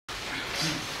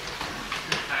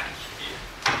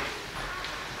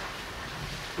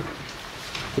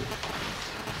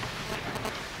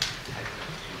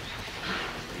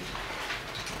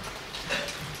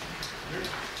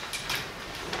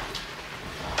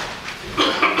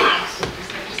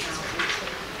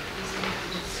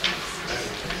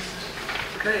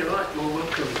Okay, right. Well,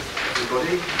 welcome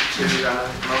everybody to our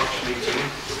March meeting.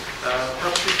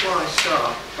 Perhaps before I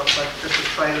start, just a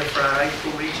trailer for our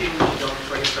April meeting, which is on the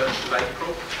 21st of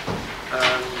April.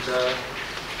 And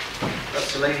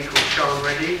that's a lady called Sian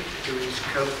Reddy, who is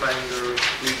co-founder of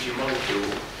Media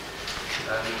Molecule.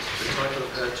 And the title of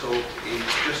her talk is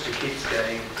Just a Kid's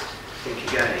Game, Think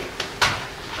Again.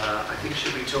 I think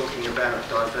she'll be talking about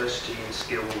diversity in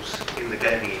skills in the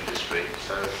gaming industry,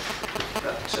 so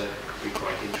that could be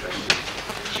quite interesting.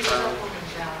 She was on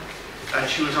Woman's Hour. And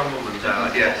she was on Woman's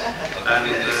Hour, yes. And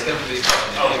it's going to be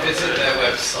fun. If it's at their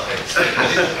website, it's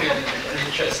an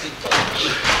interesting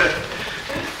bunch.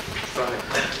 Right.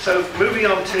 So moving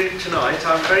on to tonight,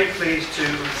 I'm very pleased to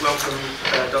welcome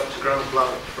Dr. Grant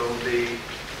Blunt from the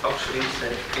Oxford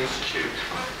Internet Institute.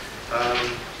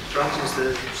 Grant is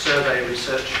the Survey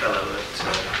Research Fellow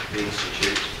at the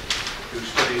Institute, who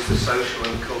studies the social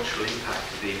and cultural impact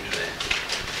of the Internet.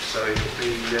 So it will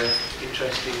be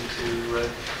interesting to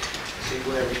see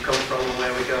where we've come from and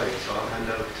where we're going. So I'll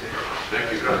hand over to Thank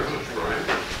you very much, Brian.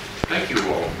 Thank you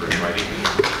all for inviting me.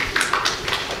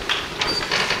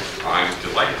 I'm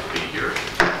delighted to be here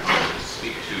to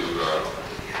speak to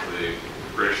the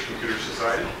British Computer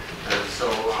Society. And so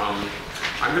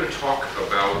I'm going to talk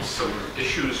about some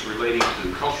issues relating to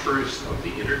the cultures of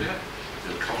the Internet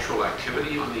and cultural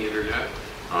activity on the Internet.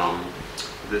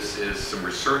 This is some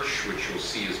research which you'll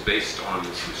see is based on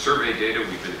some survey data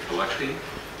we've been collecting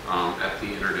at the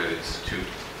Internet Institute,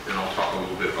 and I'll talk a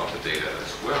little bit about the data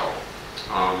as well.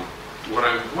 What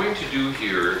I'm going to do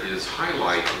here is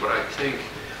highlight what I think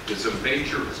is a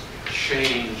major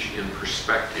change in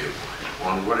perspective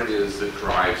on what it is that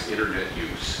drives Internet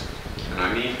use. And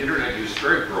I mean Internet use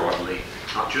very broadly,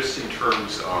 not just in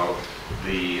terms of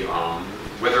the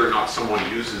whether or not someone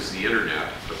uses the Internet,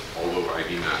 but although I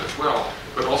mean that as well,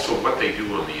 but also what they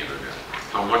do on the Internet,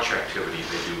 how much activity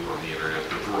they do on the Internet,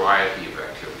 the variety of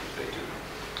activity they do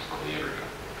on the Internet.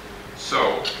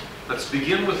 So let's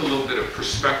begin with a little bit of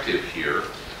perspective here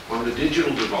on the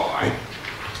digital divide.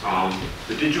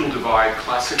 The digital divide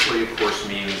classically, of course,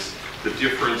 means the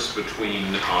difference between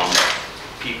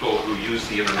people who used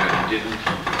the Internet and didn't.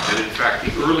 And in fact,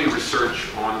 the early research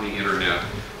on the Internet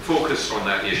focused on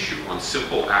that issue, on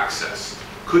simple access.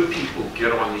 Could people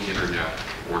get on the Internet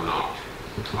or not?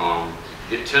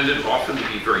 It tended often to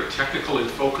be very technical in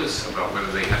focus about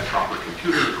whether they had proper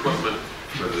computer equipment,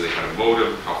 whether they had a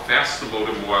modem, how fast the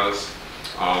modem was.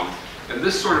 And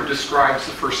this sort of describes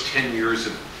the first 10 years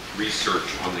of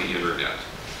research on the Internet.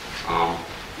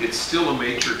 It's still a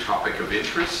major topic of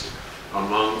interest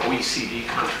among OECD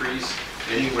countries.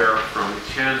 Anywhere from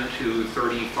 10 to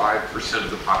 35%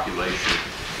 of the population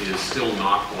is still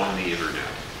not on the Internet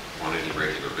on any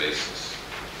regular basis.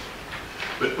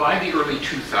 But by the early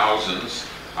 2000s,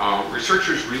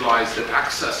 researchers realized that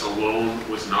access alone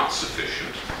was not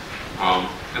sufficient.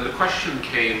 And the question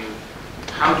came,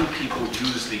 how do people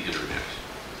use the Internet?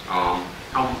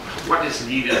 What is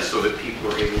needed so that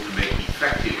people are able to make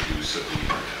effective use of the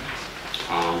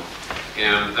Internet?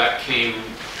 And that came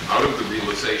out of the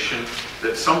realization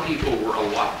that some people were a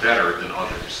lot better than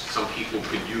others. Some people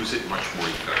could use it much more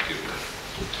effectively.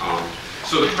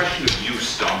 So the question of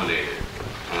use dominated.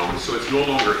 So it's no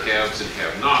longer haves and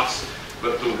have-nots,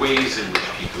 but the ways in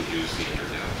which people use the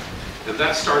Internet. And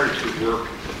that started to work.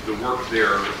 The work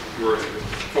there were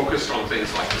focused on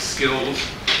things like the skills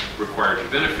required to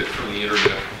benefit from the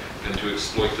Internet and to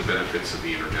exploit the benefits of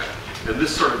the Internet. And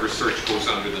this sort of research goes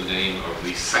under the name of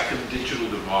the second digital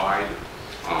divide,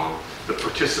 the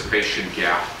participation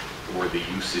gap, or the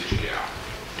usage gap,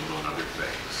 among other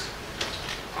things.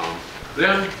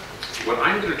 Then, what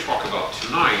I'm going to talk about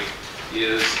tonight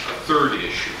is a third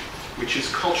issue, which is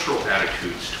cultural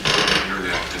attitudes toward the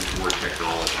Internet and toward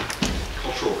technology,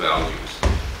 cultural values.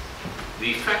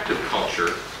 The effect of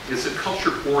culture is that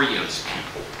culture orients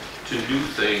people to new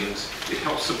things. It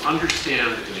helps them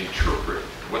understand and interpret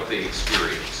what they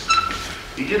experience.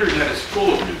 The Internet is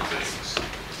full of new things.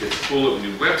 It's full of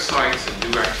new websites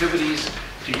and new activities.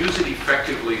 To use it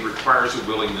effectively requires a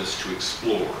willingness to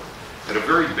explore. At a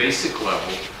very basic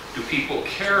level, do people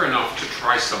care enough to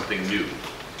try something new,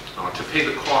 to pay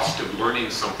the cost of learning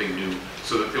something new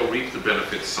so that they'll reap the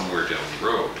benefits somewhere down the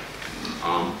road?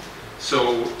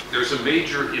 So there's a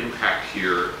major impact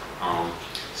here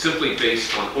simply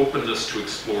based on openness to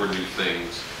explore new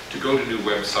things, to go to new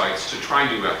websites, to try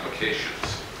new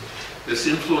applications. This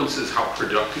influences how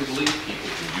productively people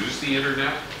can use the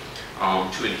Internet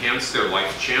to enhance their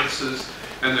life chances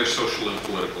and their social and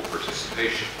political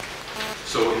participation.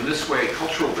 So in this way,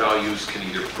 cultural values can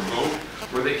either promote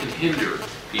or they can hinder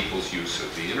people's use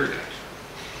of the Internet.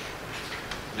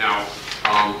 Now,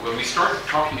 When we start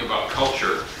talking about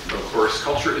culture, of course,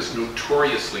 culture is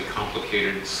notoriously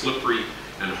complicated, slippery,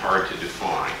 and hard to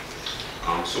define.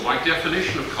 So my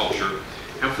definition of culture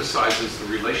emphasizes the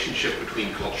relationship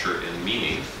between culture and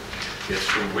meaning. It's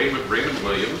from Raymond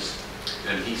Williams,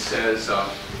 and he says,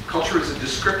 culture is a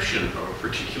description of a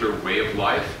particular way of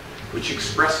life which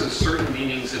expresses certain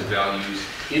meanings and values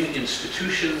in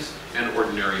institutions and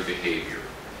ordinary behavior.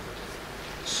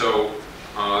 So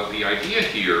the idea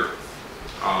here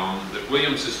that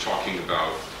Williams is talking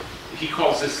about, he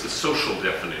calls this the social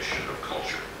definition of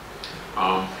culture.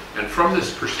 And from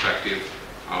this perspective,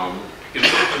 in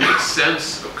order to make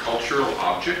sense of cultural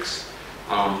objects,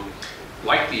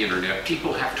 like the internet,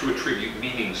 people have to attribute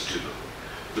meanings to them.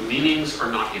 The meanings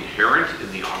are not inherent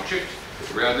in the object,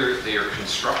 rather they are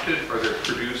constructed or they're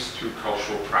produced through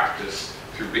cultural practice,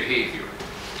 through behavior.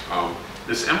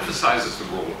 This emphasizes the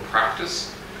role of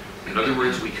practice. In other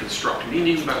words, we construct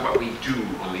meaning by what we do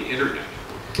on the internet.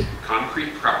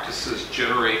 Concrete practices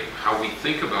generate how we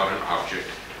think about an object,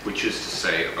 which is to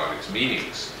say about its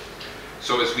meanings.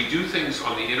 So as we do things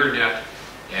on the internet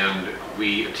and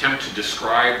we attempt to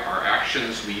describe our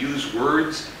actions, we use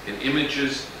words and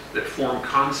images that form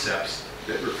concepts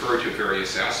that refer to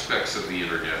various aspects of the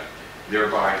internet,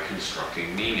 thereby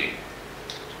constructing meaning.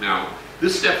 Now,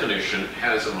 this definition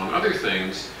has, among other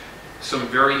things, some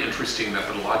very interesting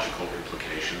methodological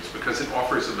implications because it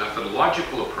offers a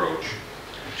methodological approach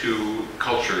to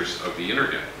cultures of the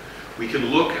internet. We can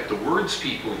look at the words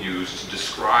people use to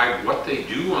describe what they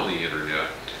do on the internet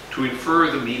to infer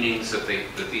the meanings that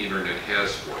the internet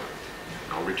has for them.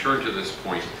 I'll return to this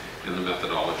point in the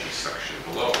methodology section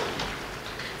below.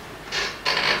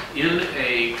 In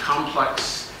a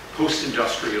complex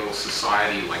post-industrial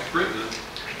society like Britain,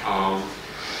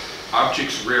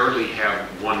 objects rarely have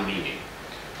one meaning.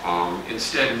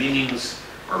 Instead, meanings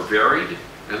are varied,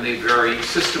 and they vary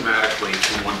systematically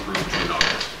from one group to another.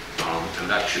 And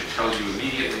that should tell you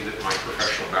immediately that my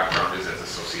professional background is as a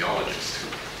sociologist,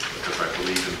 because I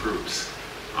believe in groups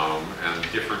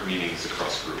and different meanings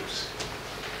across groups.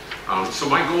 So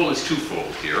my goal is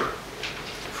twofold here.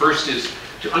 First is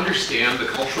to understand the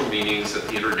cultural meanings that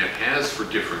the internet has for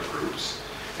different groups,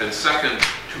 and second,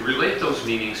 to relate those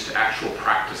meanings to actual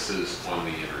practices on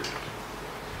the internet.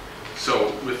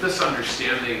 So with this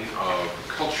understanding of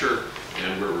culture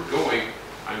and where we're going,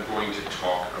 I'm going to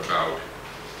talk about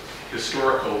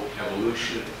historical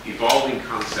evolution, evolving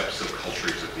concepts of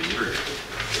cultures of the internet.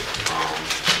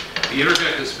 The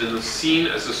internet has been seen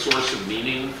as a source of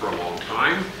meaning for a long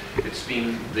time.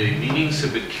 The meanings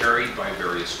have been carried by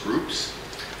various groups.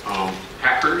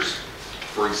 Hackers,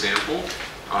 for example,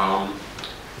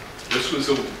 this was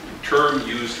a term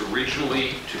used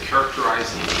originally to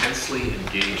characterize intensely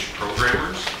engaged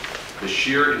programmers. The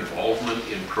sheer involvement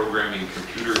in programming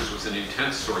computers was an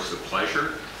intense source of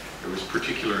pleasure. There was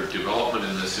particular development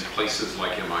in this in places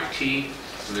like MIT,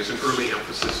 and there's an early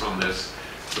emphasis on this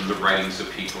from the writings of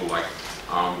people like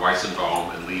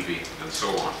Weizenbaum and Levy and so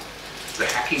on. The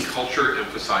hacking culture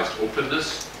emphasized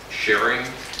openness, sharing,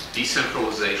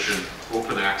 decentralization,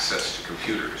 open access to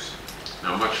computers.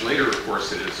 Now, much later, of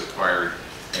course, it has acquired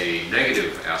a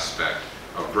negative aspect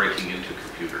of breaking into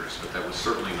computers, but that was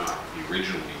certainly not the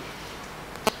original meaning.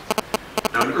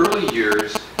 Now, in early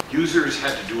years, users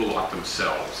had to do a lot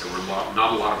themselves. There were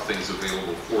not a lot of things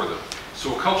available for them.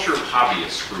 So a culture of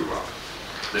hobbyists grew up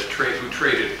who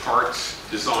traded parts,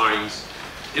 designs,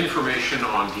 information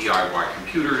on DIY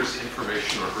computers,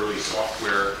 information on early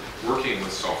software, working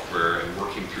with software, and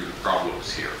working through the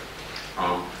problems here.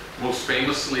 Most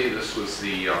famously, this was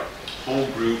the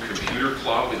Homebrew Computer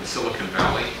Club in Silicon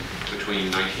Valley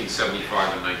between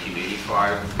 1975 and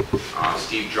 1985.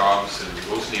 Steve Jobs and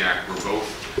Wozniak were both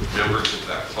members of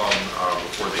that club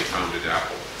before they founded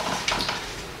Apple.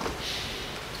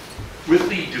 With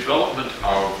the development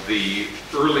of the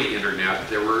early internet,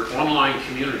 there were online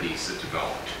communities that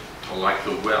developed, like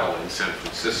the Well in San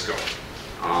Francisco.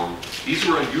 These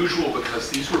were unusual because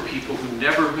these were people who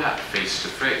never met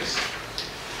face-to-face.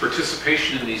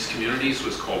 Participation in these communities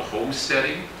was called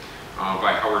homesteading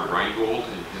by Howard Rheingold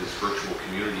in his Virtual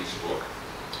Communities book.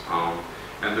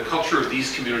 And the culture of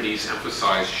these communities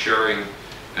emphasized sharing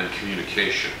and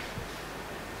communication.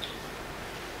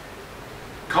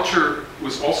 Culture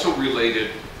was also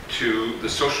related to the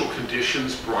social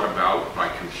conditions brought about by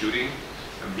computing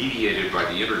and mediated by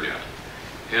the internet.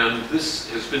 And this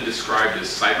has been described as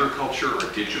cyberculture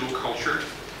or digital culture.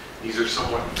 These are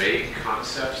somewhat vague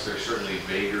concepts. They're certainly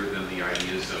vaguer than the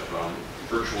ideas of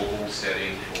virtual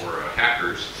homesteading or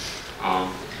hackers.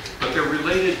 But they're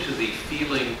related to the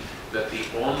feeling that the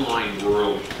online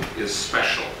world is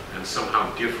special and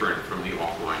somehow different from the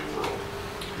offline world.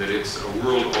 that it's a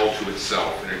world all to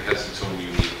itself, and it has its own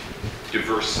unique,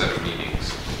 diverse set of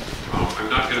meanings. I'm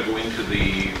not going to go into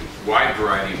the wide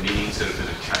variety of meanings that have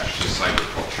been attached to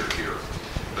cyberculture here,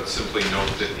 but simply note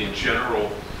that in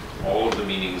general, all of the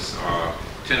meanings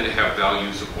tend to have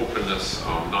values of openness,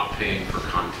 not paying for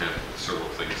content, several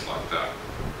things like that.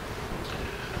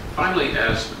 Finally,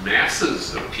 as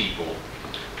masses of people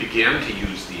began to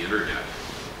use the internet,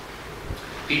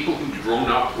 people who'd grown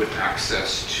up with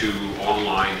access to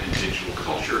online and digital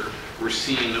culture were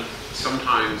seen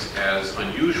sometimes as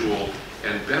unusual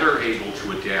and better able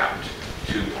to adapt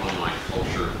to online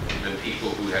culture than people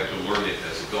who had to learn it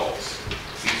as adults.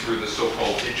 These were the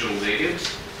so-called digital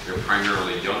natives. They're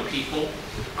primarily young people,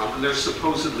 and they're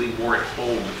supposedly more at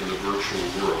home in the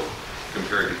virtual world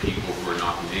compared to people who are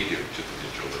not native to the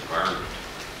digital environment.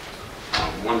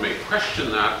 One may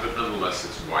question that, but nonetheless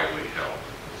it's widely held.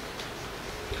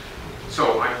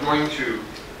 So I'm going to,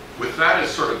 with that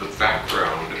as sort of the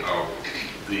background of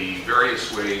the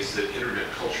various ways that internet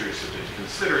cultures have been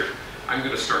considered, I'm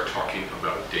going to start talking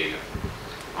about data.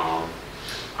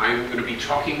 I'm going to be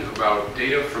talking about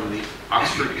data from the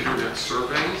Oxford Internet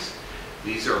Surveys.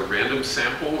 These are random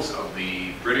samples of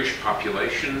the British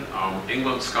population,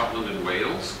 England, Scotland, and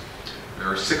Wales. There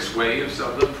are 6 waves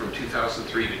of them from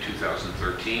 2003 to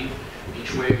 2013.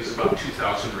 Each wave is about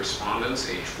 2,000 respondents,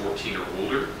 age 14 or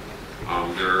older.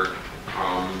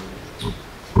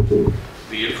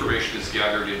 The information is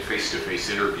gathered in face-to-face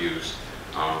interviews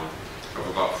of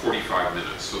about 45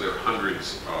 minutes, so there are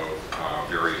hundreds of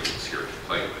variables here to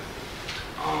play with.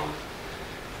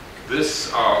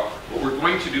 What we're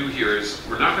going to do here is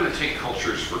we're not going to take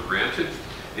cultures for granted.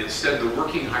 Instead, the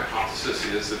working hypothesis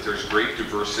is that there's great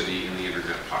diversity in the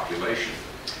internet population.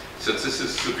 Since this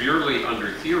is severely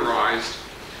under-theorized,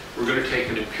 we're going to take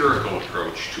an empirical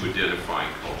approach to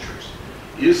identifying cultures.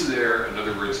 Is there, in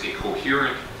other words, a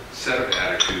coherent set of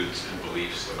attitudes and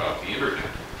beliefs about the internet?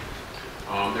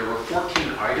 There were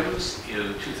 14 items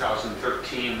in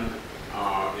 2013 in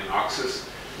Oxus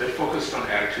that focused on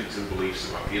attitudes and beliefs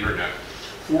about the internet.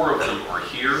 4 of them are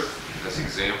here as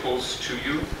examples to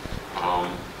you.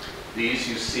 These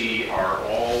you see are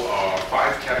all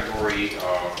 5-category,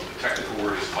 the technical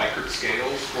word is Likert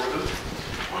scales for them.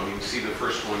 You can see the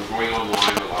first one, going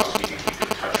online allows me to keep in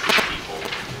touch with people,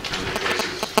 and the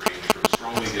choices range from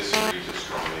strongly disagree to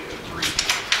strongly agree.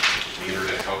 The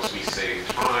internet helps me save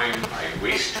time. I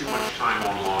waste too much time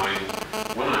online.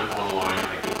 When I'm online,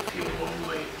 I don't feel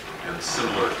lonely, and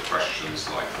similar questions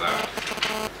like that.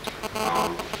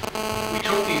 We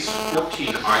took these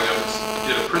 14 items,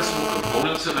 did a principal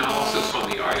components analysis on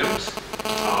the items,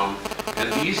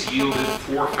 and these yielded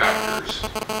 4 factors,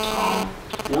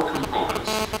 4 components,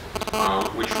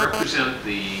 which represent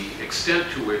the extent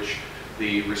to which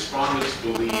the respondents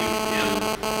believe in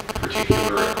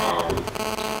particular,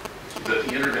 that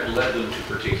the internet led them to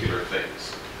particular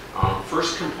things.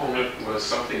 First component was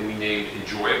something we named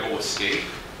enjoyable escape.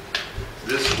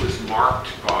 This was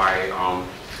marked by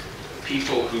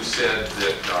people who said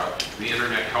that the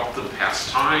internet helped them pass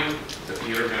time, that the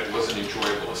internet was an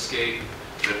enjoyable escape,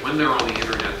 that when they're on the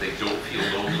internet they don't feel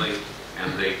lonely,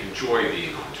 and they enjoy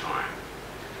being on time.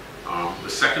 The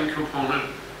second component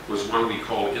was one we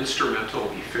call instrumental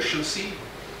efficiency.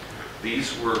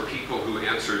 These were people who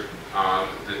answered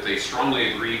that they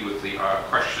strongly agreed with the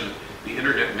question, the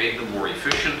internet made them more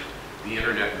efficient, the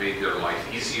internet made their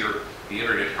life easier, the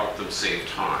internet helped them save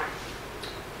time.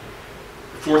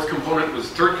 The third component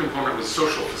was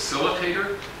social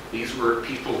facilitator. These were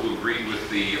people who agreed with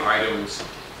the items,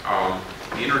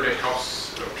 the internet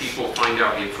helps people find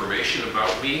out information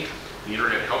about me, the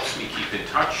internet helps me keep in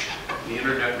touch, the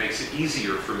internet makes it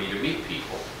easier for me to meet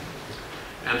people.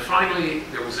 And finally,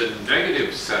 there was a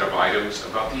negative set of items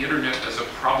about the internet as a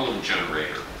problem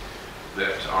generator,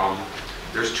 that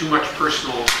there's too much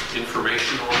personal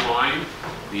information online.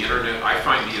 The internet, I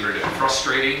find the internet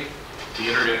frustrating. The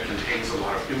internet contains a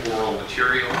lot of immoral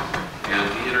material, and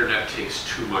the internet takes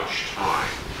too much time.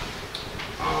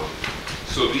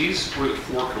 So these were the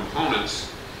 4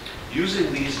 components.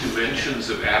 Using these dimensions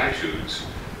of attitudes,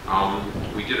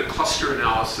 we did a cluster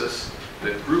analysis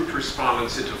that grouped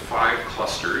respondents into 5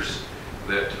 clusters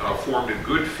that formed a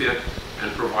good fit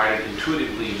and provided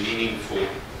intuitively meaningful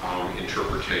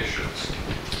interpretations.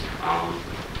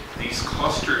 These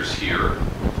clusters here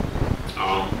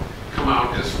come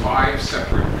out as 5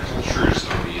 separate cultures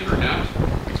of the internet,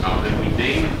 and we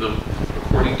named them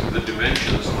according to the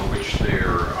dimensions on which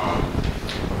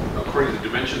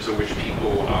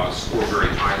people score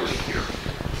very highly here.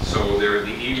 So they're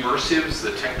the e-Mersives,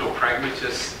 the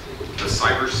Techno-pragmatists, the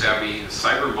cyber-savvy, the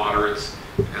cyber-moderates,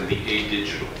 and the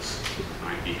Adigitals.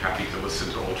 I'd be happy to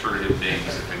listen to alternative names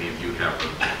if any of you have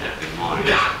them in mind.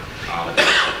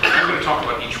 I'm going to talk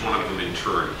about each one of them in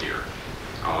turn here.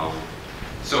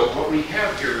 So what we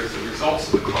have here is the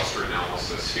results of the cluster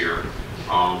analysis here.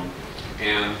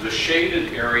 And the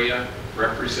shaded area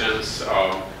represents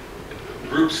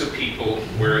groups of people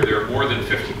where there are more than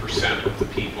 50% of the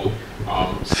people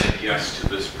said yes to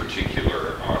this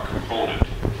particular component.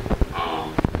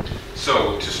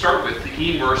 So to start with, the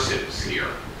e-Mersives here,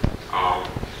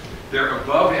 they're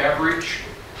above average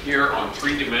here on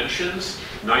 3 dimensions.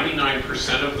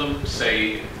 99% of them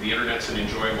say the internet's an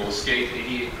enjoyable escape.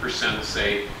 88%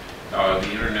 say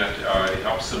the internet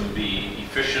helps them be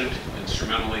efficient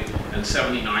instrumentally, and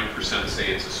 79% say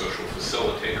it's a social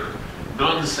facilitator.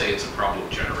 None say it's a problem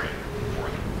generator for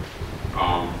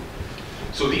them.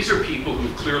 So these are people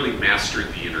who've clearly mastered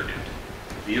the internet.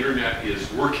 The internet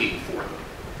is working for them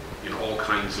in all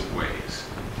kinds of ways.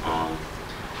 And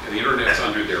the internet's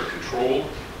under their control.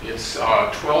 It's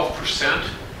 12%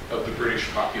 of the British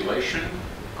population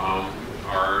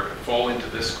fall into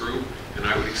this group, and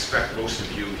I would expect most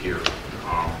of you here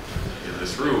in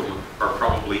this room are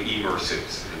probably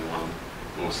e-Mersives in one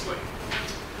mostly.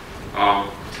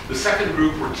 The second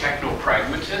group were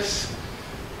Techno-pragmatists.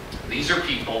 These are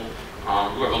people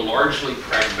who have a largely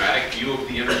pragmatic view of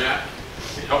the internet.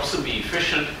 It helps them be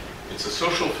efficient. It's a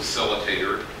social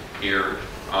facilitator here,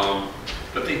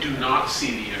 but they do not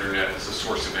see the internet as a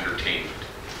source of entertainment.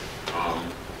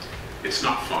 It's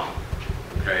not fun,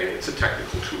 okay? It's a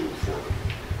technical tool for them.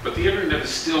 But the internet is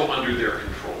still under their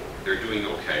control. They're doing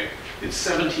okay. It's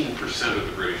 17% of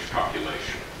the British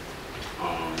population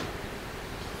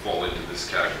fall into this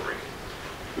category.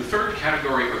 The third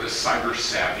category are the cyber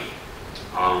savvy.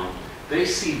 They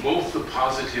see both the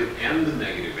positive and the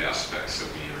negative aspects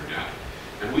of the internet.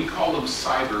 And we call them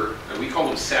savvy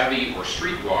or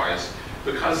streetwise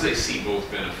because they see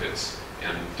both benefits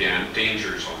and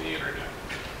dangers on the internet.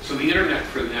 So the internet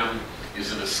for them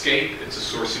is an escape, it's a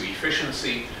source of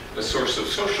efficiency, a source of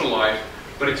social life,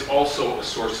 but it's also a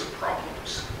source of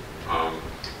problems.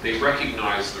 They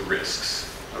recognize the risks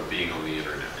of being on the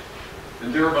internet.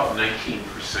 And they're about 19%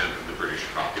 of the British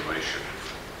population.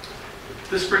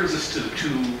 This brings us to the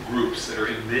 2 groups that are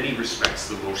in many respects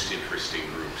the most interesting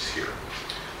groups here.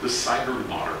 The cyber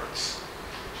moderates.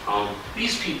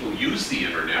 These people use the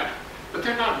internet, but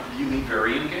they're not really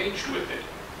very engaged with it.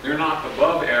 They're not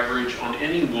above average on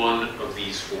any one of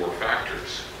these 4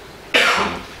 factors.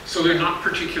 So they're not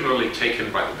particularly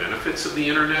taken by the benefits of the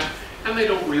internet, and they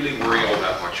don't really worry all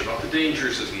that much about the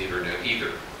dangers of the internet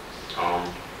either.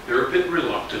 They're a bit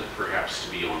reluctant, perhaps,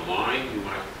 to be online. You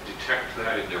might detect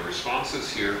that in their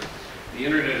responses here. The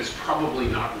internet is probably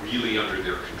not really under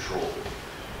their control.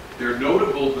 They're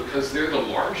notable because they're the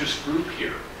largest group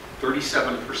here.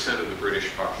 37% of the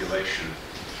British population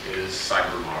is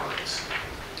cyber moderates.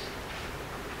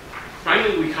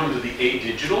 Finally, we come to the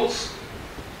Adigitals.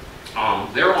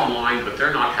 They're online, but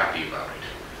they're not happy about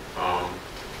it.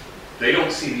 They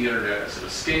don't see the internet as an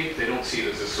escape, they don't see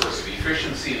it as a source of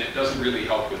efficiency, and it doesn't really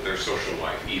help with their social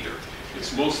life either.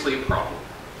 It's mostly a problem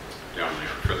down there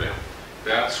for them.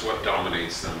 That's what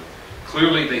dominates them.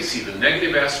 Clearly, they see the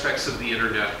negative aspects of the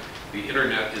internet. The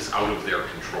internet is out of their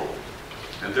control.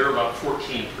 And they're about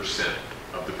 14%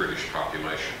 of the British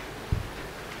population.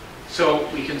 So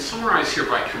we can summarize here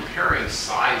by comparing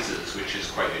sizes, which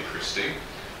is quite interesting.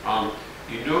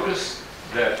 You notice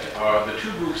that the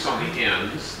 2 groups on the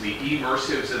ends, the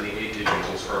e-Mersives and the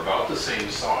Adigitals, are about the same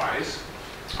size.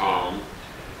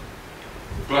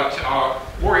 But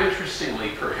more interestingly,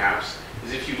 perhaps,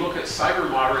 is if you look at cyber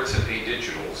moderates and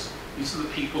Adigitals, these are the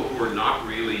people who are not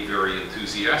really very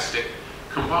enthusiastic.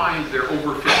 Combined, they're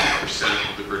over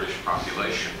 50% of the British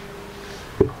population.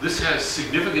 This has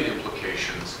significant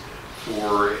implications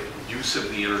for use of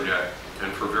the internet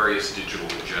and for various digital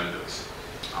agendas.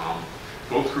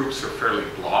 Both groups are fairly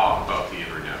blah about the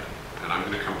internet, and I'm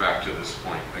going to come back to this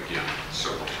point again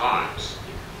several times.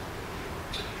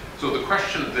 So the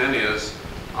question then is,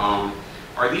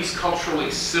 are these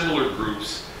culturally similar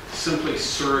groups simply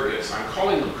surrogates? I'm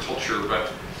calling them culture,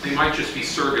 but they might just be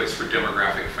surrogates for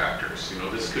demographic factors. You know,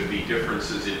 this could be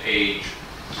differences in age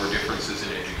or differences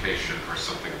in education or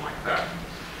something like that.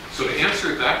 So to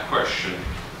answer that question,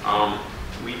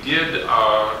 we did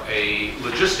a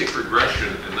logistic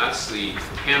regression, and that's the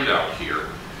handout here,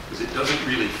 because it doesn't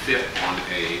really fit on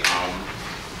a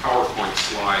PowerPoint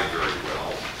slide very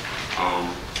well.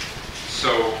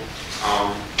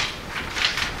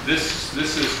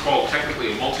 This is called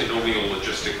technically a multinomial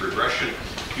logistic regression.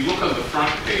 If you look on the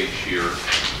front page here,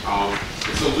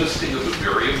 it's a listing of the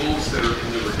variables that are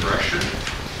in the regression.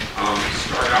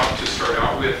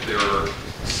 with, there are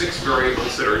 6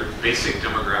 variables that are basic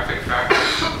demographic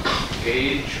factors.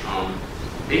 Age,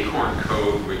 acorn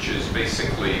code, which is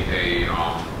basically a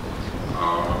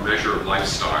measure of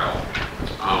lifestyle.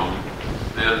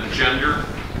 Then gender,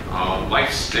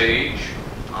 life stage,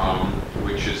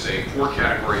 which is a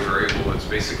 4-category variable. It's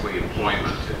basically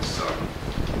employment. It's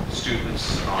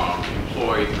students,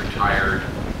 employed, retired,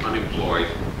 unemployed,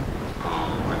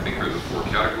 I think are the 4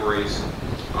 categories.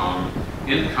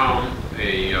 Income,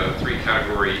 a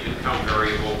 3-category income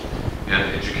variable, and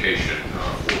education,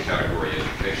 a 4-category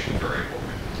education variable.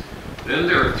 Then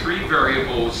there are 3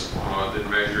 variables that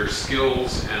measure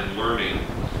skills and learning.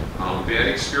 Bad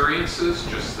experiences,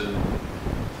 just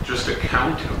a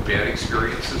count of bad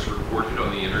experiences reported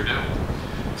on the internet.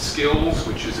 Skills,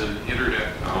 which is an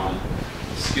internet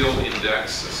skill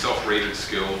index, self-rated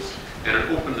skills, and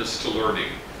an openness to learning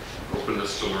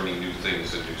new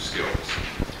things and new skills.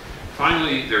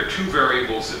 Finally, there are 2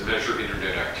 variables that measure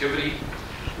internet activity.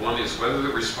 One is whether the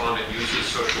respondent uses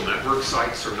social network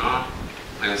sites or not,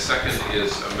 and the second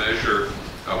is a measure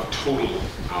of total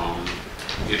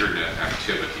internet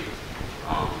activity.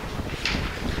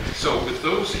 So with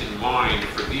those in mind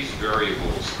for these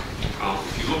variables,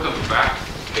 if you look on the back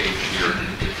page here,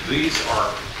 these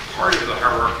are part of the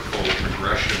hierarchical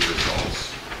regression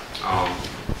results.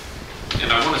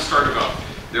 And I want to start about,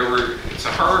 it's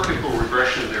a hierarchical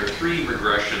regression. There are 3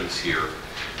 regressions here.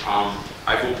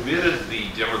 I've omitted the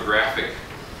demographic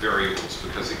variables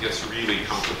because it gets really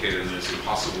complicated and it's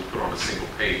impossible to put on a single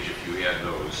page if you add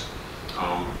those.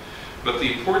 But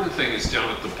the important thing is down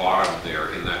at the bottom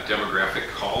there in that demographic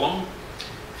column.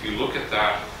 If you look at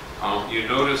that, you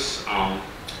notice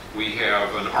we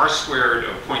have an R-squared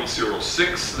of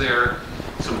 0.06 there,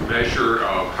 some measure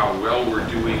of how well we're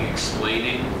doing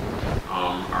explaining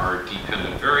our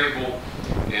dependent variable,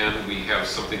 and we have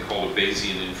something called a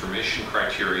Bayesian information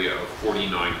criteria of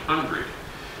 4,900.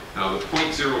 Now the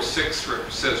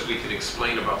 0.06 says we can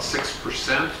explain about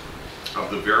 6% of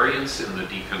the variance in the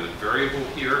dependent variable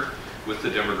here with the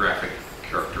demographic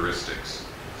characteristics.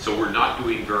 So we're not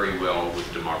doing very well with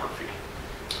demography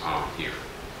here.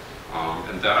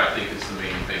 And that I think is the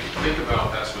main thing to think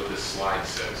about. That's what this slide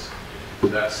says.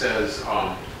 That says,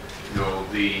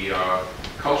 the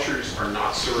cultures are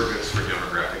not surrogates for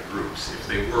demographic groups. If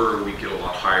they were, we'd get a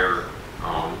lot higher,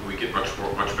 we get much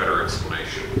better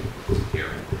explanation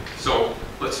here. So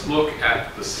let's look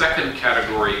at the second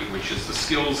category, which is the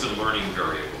skills and learning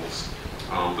variables.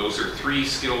 Those are 3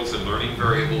 skills and learning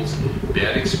variables: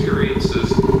 bad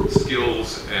experiences,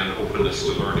 skills, and openness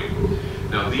to learning.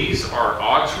 Now these are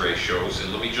odds ratios,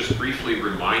 and let me just briefly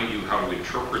remind you how to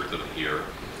interpret them here.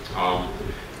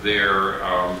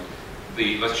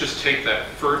 Let's just take that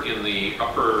in the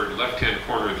upper left-hand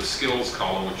corner, the skills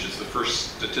column, which is the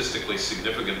first statistically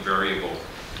significant variable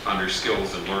under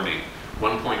skills and learning,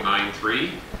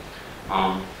 1.93.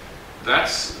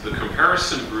 That's the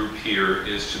comparison group here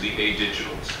is to the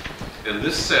Adigitals. And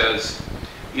this says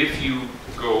if you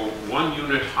go 1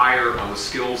 unit higher on the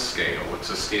skills scale, it's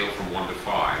a scale from 1 to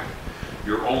 5,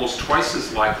 you're almost twice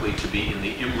as likely to be in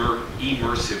the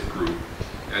e-Mersive group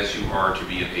as you are to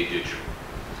be an Adigital.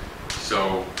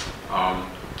 So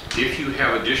if you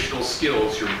have additional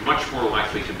skills, you're much more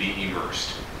likely to be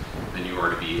immersed than you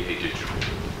are to be Adigital.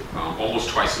 Almost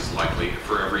twice as likely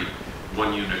for every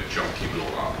 1 unit jump you go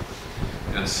up.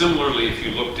 And similarly, if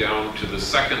you look down to the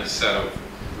second set of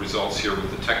results here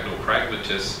with the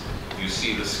Techno-pragmatists, you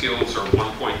see the skills are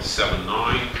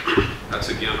 1.79. That's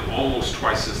again almost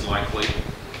twice as likely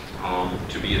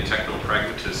to be a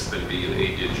Techno-pragmatist than be an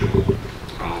Adigital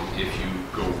if you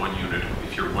go 1 unit,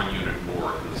 if you're 1 unit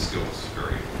more in the skills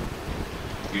variable.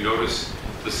 You notice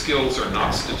the skills are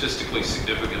not statistically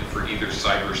significant for either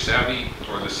cyber savvy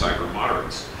or the cyber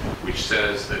moderates, which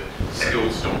says that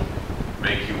skills don't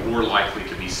make you more likely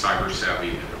to be cyber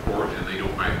savvy and they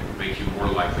don't make you more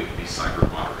likely to be cyber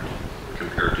moderate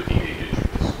compared to the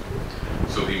Adigitals.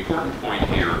 So the important point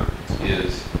here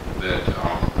is that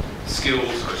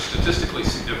skills are statistically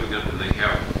significant and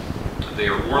they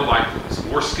are more likely,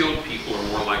 more skilled people are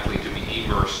more likely to be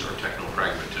immersed or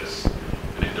techno-pragmatists,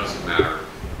 and it doesn't matter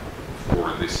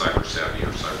for the cyber savvy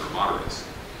or cyber moderates.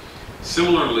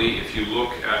 Similarly, if you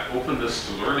look at openness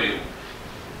to learning,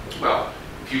 well,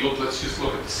 let's just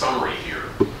look at the summary here.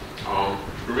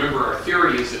 Remember, our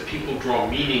theory is that people draw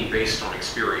meaning based on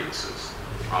experiences.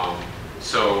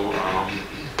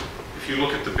 If you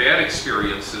look at the bad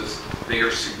experiences, they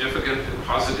are significant and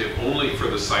positive only for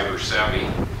the cyber savvy.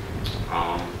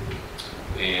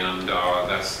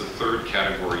 That's the third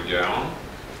category down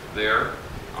there.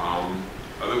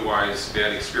 Otherwise,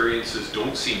 bad experiences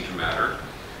don't seem to matter.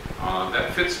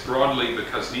 That fits broadly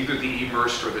because neither the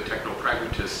e-Merst or the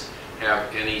techno-pragmatists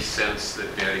have any sense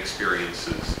that bad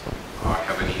experiences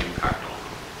have any impact on them.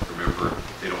 Remember,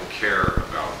 they don't care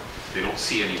about, they don't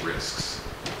see any risks.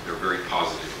 They're very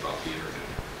positive about the internet.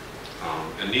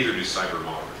 And neither do cyber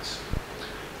moderates.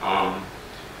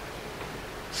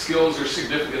 Skills are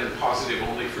significant and positive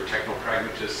only for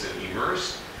techno-pragmatists and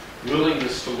e-Merst.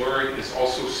 Willingness to learn is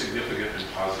also significant and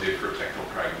positive for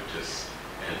techno-pragmatists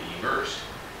and e-Merst.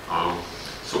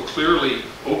 So clearly,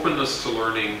 openness to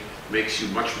learning makes you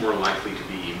much more likely to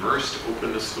be immersed.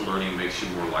 Openness to learning makes you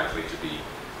more likely to be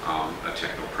a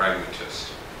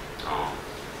techno-pragmatist.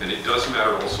 And it does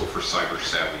matter also for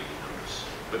cyber-savvy learners,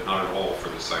 but not at all for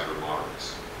the cyber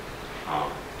moderates.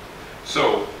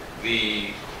 So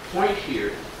the point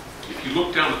here, if you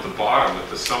look down at the bottom at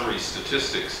the summary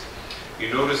statistics, you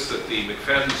notice that the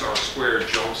McFadden's R-squared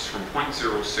jumps from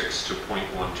 0.06 to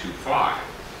 0.125,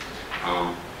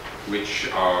 which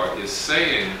is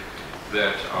saying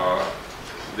that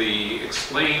the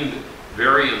explained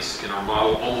variance in our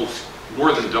model almost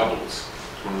more than doubles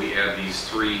when we add these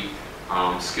three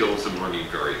skills and learning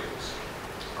variables.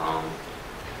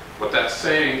 What that's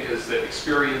saying is that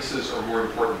experiences are more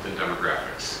important than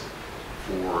demographics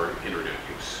for internet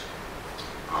use.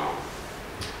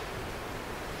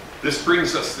 This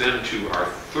brings us then to our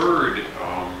third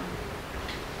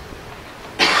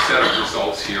set of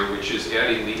results here, which is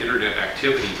adding the internet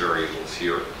activity variables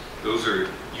here. Those are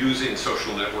using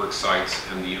social network sites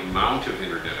and the amount of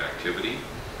internet activity.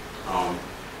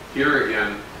 Here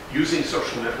again, using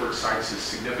social network sites is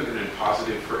significant and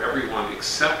positive for everyone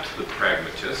except the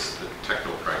pragmatists, the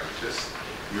techno-pragmatists.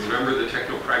 You remember the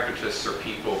techno-pragmatists are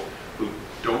people who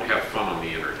don't have fun on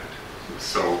the internet.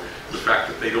 So the fact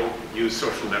that they don't use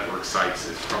social network sites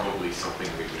is probably something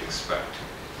we would expect.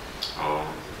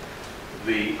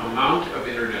 The amount of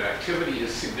internet activity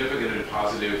is significant and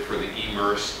positive for the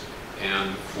e-Merst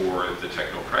and for the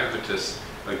techno-pragmatists,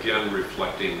 again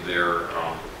reflecting their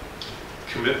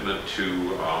commitment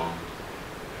to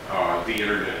the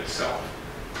internet itself.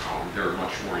 Their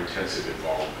much more intensive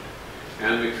involvement.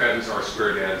 And McFadden's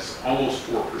R-squared adds almost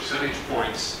 4 percentage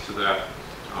points to that,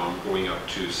 going up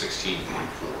to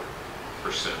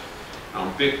 16.4%.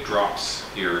 Big drops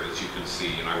here, as you can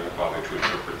see, and I won't bother to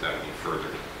interpret that any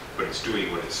further, but it's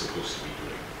doing what it's supposed to be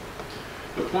doing.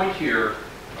 The point here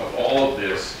of all of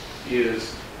this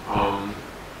is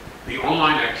the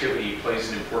online activity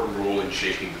plays an important role in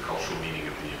shaping the cultural meaning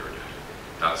of the internet.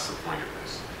 That's the point of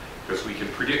this, because we can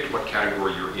predict what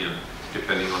category you're in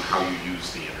depending on how you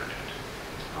use the internet.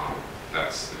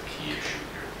 That's the key issue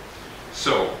here.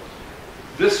 So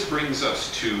this brings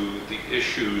us to the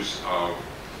issues of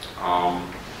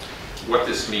what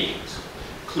this means.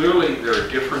 Clearly, there are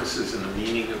differences in the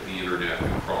meaning of the internet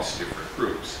across different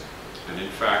groups. And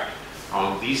in fact,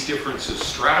 these differences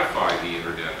stratify the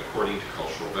internet according to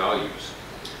cultural values.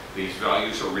 These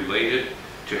values are related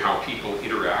to how people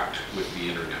interact with the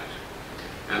internet.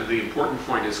 And the important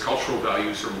point is cultural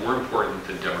values are more important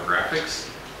than demographics,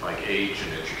 like age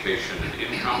and education and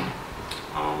income.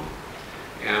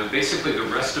 And basically the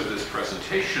rest of this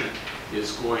presentation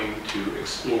is going to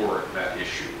explore that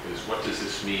issue, is what does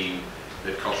this mean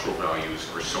that cultural values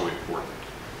are so important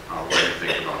when you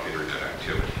think about internet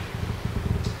activity.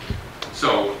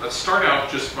 So let's start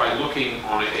out just by looking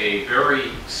on a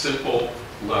very simple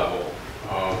level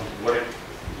of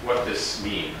what this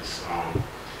means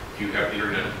if you have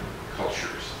internet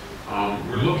cultures.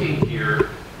 We're looking here,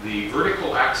 the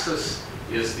vertical axis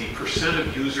is the percent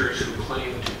of users who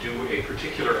claim to do a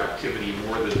particular activity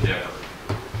more than never.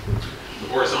 The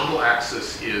horizontal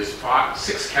axis is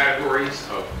 6 categories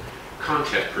of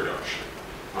content production.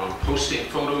 Posting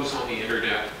photos on the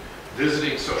internet,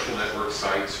 visiting social network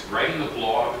sites, writing a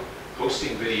blog,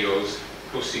 posting videos,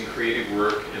 posting creative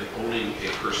work, and owning a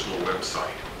personal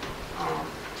website.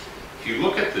 If you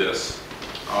look at this,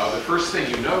 the first thing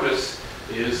you notice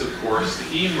is, of course, the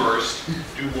e-Merst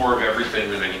do more of everything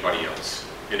than anybody else.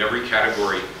 In every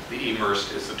category, the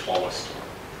e-Merst is the tallest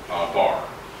bar.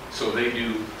 So they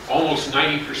do, almost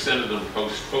 90% of them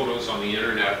post photos on the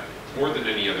internet more than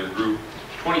any other group.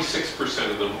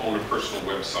 26% of them own a personal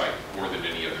website more than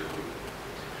any other group.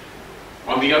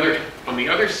 On the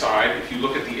other side, if you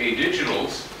look at the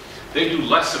Adigitals, they do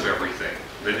less of everything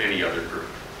than any other group,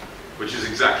 which is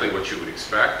exactly what you would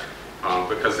expect,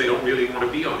 because they don't really want to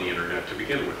be on the internet to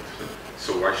begin with.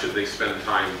 So why should they spend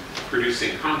time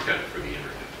producing content for the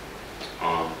internet?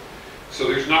 So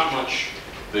there's not much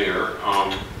there.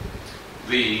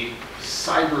 The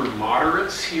cyber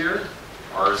moderates here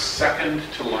are second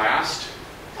to last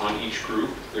on each group.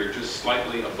 They're just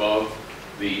slightly above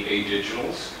the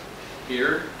Adigitals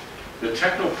here. The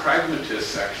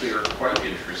techno-pragmatists actually are quite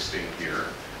interesting here.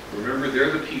 Remember,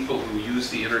 they're the people who use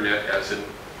the internet as an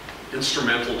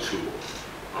instrumental tool,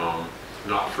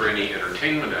 not for any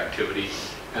entertainment activity.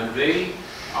 And they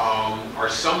are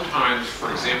sometimes,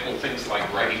 for example, things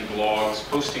like writing blogs,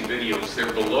 posting videos.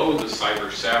 They're below the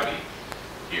cyber savvy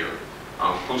here,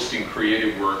 posting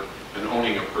creative work and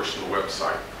owning a personal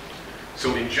website.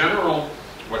 So in general,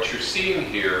 what you're seeing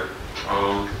here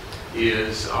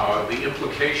is the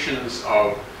implications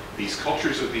of these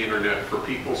cultures of the internet for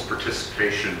people's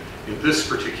participation in this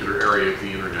particular area of the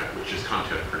internet, which is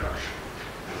content production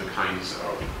and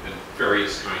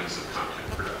various kinds of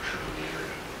content production on the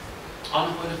internet.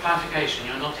 On the point of clarification,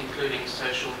 you're not including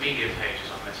social media pages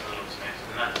on this, I looked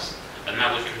at it, and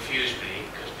that would confuse me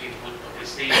because people would probably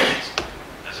see it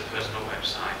as a personal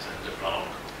website and a blog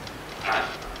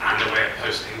and a way of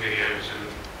posting videos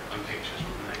and pictures,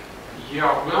 wouldn't they?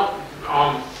 Yeah, well,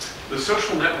 the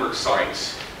social network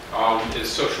sites is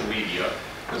social media,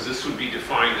 because this would be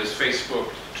defined as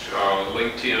Facebook,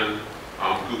 LinkedIn,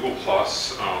 Google+,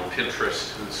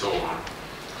 Pinterest, and so on.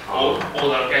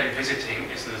 Although again, visiting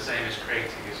isn't the same as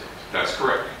creating, is it? That's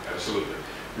correct, absolutely.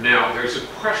 Now, there's a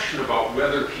question about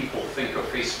whether people think a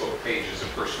Facebook page is a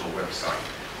personal website.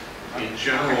 In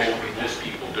general, most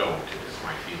people don't, is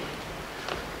my feeling.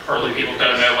 Partly people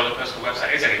don't know what a personal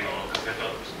website is anymore, because they've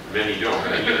got... Many don't,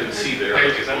 and you can see there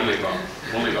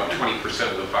only about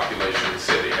 20% of the population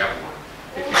say they have one.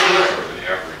 If you look sort of an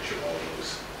average of all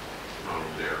those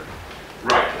there.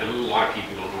 Right, and a lot of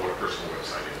people don't know what a personal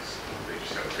website is. They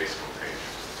just have a Facebook page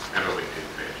and a LinkedIn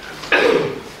page.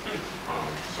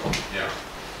 So, yeah.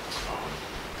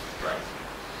 Right.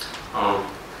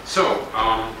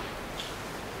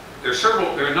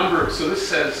 There are a number of, so this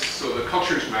says, so the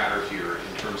cultures matter here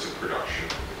in terms of production.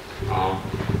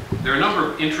 There are a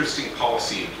number of interesting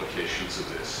policy implications of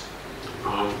this.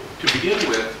 To begin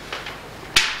with,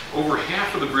 over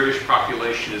half of the British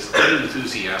population is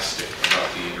unenthusiastic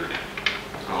about the internet,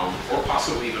 or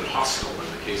possibly even hostile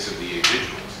in the case of the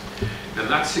e-Digitals. And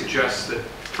that suggests that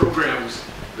programs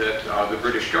that the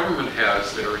British government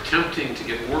has that are attempting to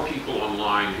get more people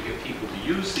online, to get people to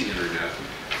use the internet,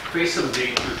 face a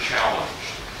major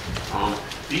challenge.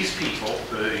 These people,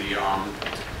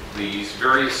 these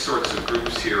various sorts of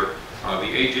groups here, the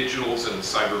e-Digitals and the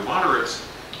cyber moderates,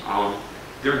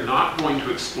 they're not going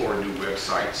to explore new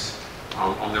websites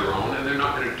on their own, and they're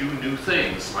not going to do new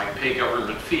things like pay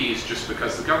government fees just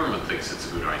because the government thinks it's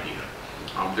a good idea.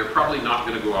 They're probably not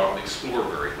going to go out and explore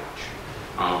very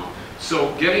much.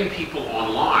 So getting people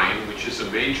online, which is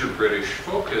a major British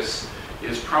focus,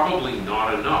 is probably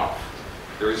not enough.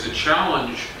 There is a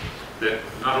challenge that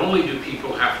not only do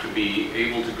people have to be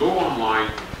able to go online,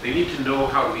 they need to know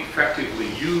how to effectively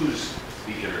use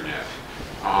the internet.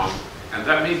 And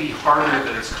that may be harder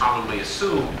than is commonly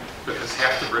assumed, because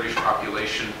half the British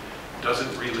population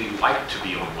doesn't really like to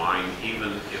be online, even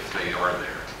if they are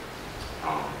there.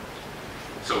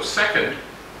 So second,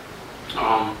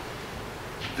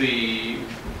 the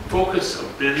focus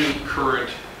of many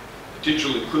current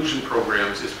digital inclusion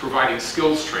programs is providing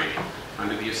skills training,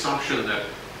 under the assumption that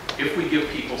if we give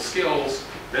people skills,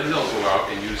 then they'll go out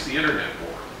and use the internet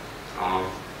more.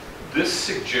 This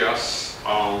suggests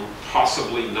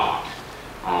possibly not.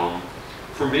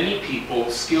 For many people,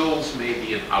 skills may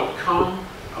be an outcome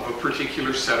of a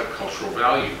particular set of cultural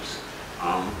values.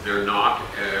 They're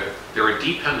a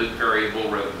dependent variable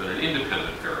rather than an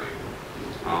independent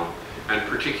variable. And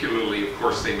particularly, of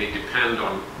course, they may depend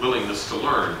on willingness to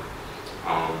learn.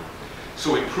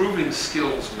 So improving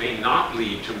skills may not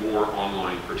lead to more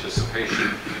online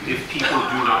participation if people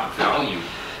do not value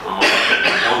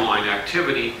online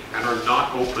activity and are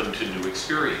not open to new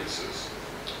experiences.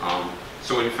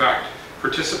 So in fact,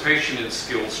 participation in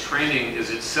skills training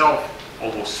is itself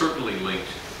almost certainly linked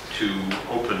to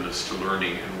openness to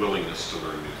learning and willingness to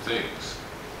learn new things.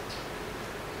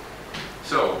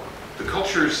 So the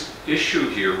cultures issue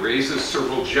here raises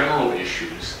several general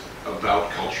issues about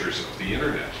cultures of the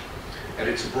internet. At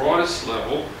its broadest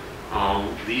level,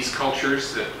 these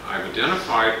cultures that I've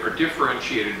identified are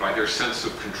differentiated by their sense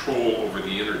of control over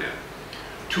the internet.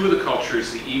 Two of the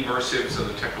cultures, the e-Mersives and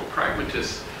the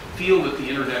Techno-pragmatists, feel that the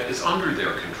internet is under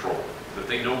their control, that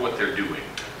they know what they're doing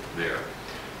there.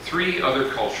 Three other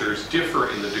cultures differ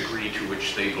in the degree to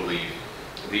which they believe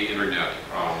the internet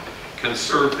can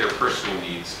serve their personal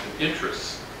needs and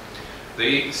interests.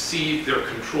 They see their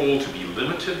control to be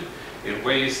limited in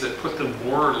ways that put them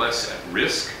more or less at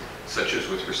risk, such as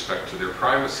with respect to their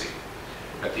privacy.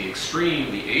 At the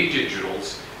extreme, the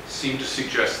e-Digitals seem to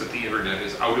suggest that the internet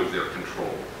is out of their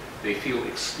control. They feel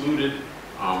excluded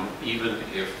even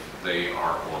if they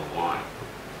are online.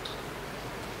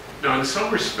 Now, in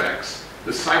some respects,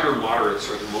 the cyber moderates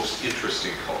are the most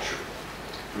interesting culture.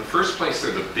 In the first place,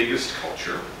 they're the biggest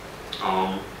culture,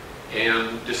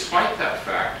 and despite that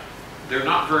fact, they're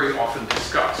not very often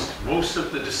discussed. Most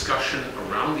of the discussion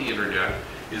around the internet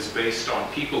is based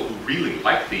on people who really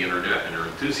like the internet and are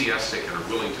enthusiastic and are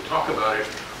willing to talk about it,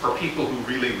 or people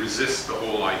who really resist the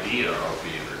whole idea of the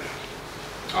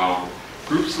internet.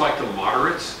 Groups like the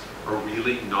moderates are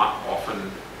really not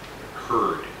often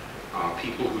heard,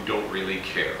 people who don't really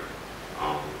care.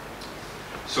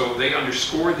 So they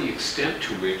underscore the extent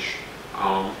to which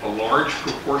a large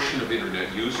proportion of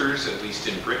internet users, at least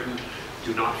in Britain,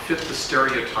 do not fit the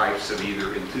stereotypes of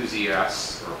either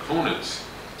enthusiasts or opponents.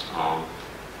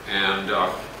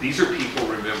 These are people,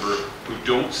 remember, who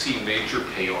don't see major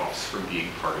payoffs from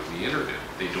being part of the internet.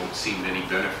 They don't see many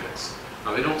benefits.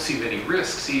 Now, they don't see many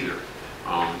risks either,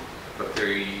 but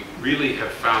they really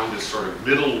have found this sort of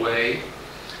middle way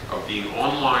of being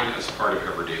online as part of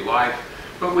everyday life,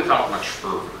 but without much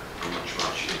fervor or much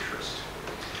interest.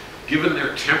 Given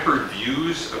their tempered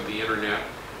views of the internet,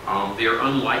 they are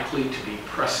unlikely to be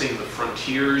pressing the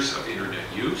frontiers of internet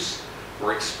use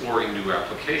or exploring new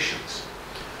applications.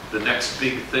 The next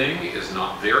big thing is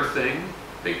not their thing.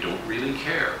 They don't really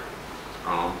care.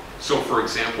 So, for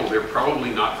example, they're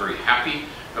probably not very happy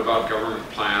about government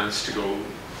plans to go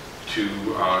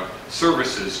to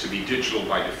services to be digital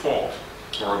by default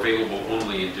or available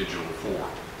only in digital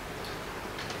form.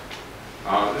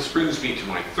 This brings me to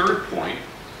my third point,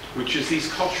 which is these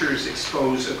cultures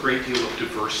expose a great deal of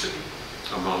diversity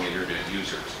among internet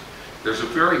users. There's a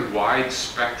very wide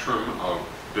spectrum of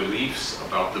beliefs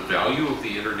about the value of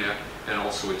the internet and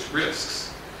also its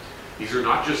risks. These are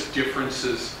not just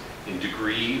differences in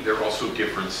degree, they're also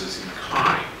differences in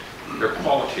kind. They're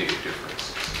qualitative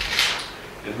differences.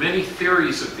 And many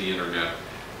theories of the internet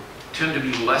tend to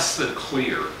be less than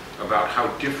clear about how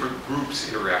different groups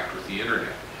interact with the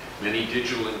internet. Many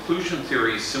digital inclusion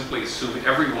theories simply assume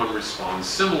everyone responds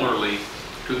similarly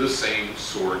to the same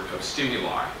sort of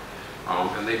stimuli,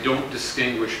 and they don't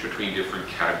distinguish between different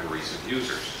categories of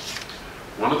users.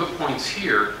 One of the points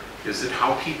here is that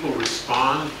how people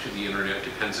respond to the internet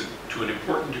depends to an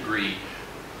important degree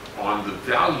on the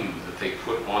value that they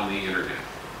put on the internet,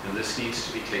 and this needs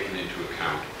to be taken into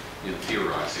account in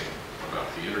theorizing about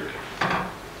the internet.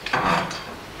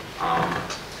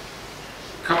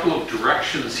 A couple of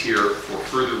directions here for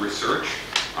further research.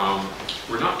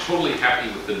 We're not totally happy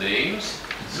with the names,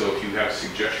 so if you have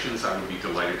suggestions, I would be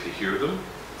delighted to hear them.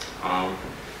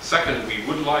 Second, we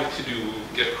would like to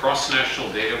get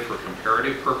cross-national data for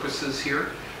comparative purposes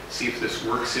here, see if this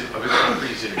works in other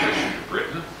countries in addition to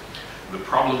Britain. The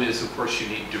problem is, of course, you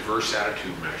need diverse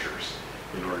attitude measures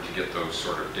in order to get those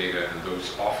sort of data, and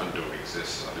those often don't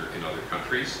exist in other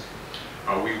countries.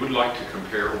 We would like to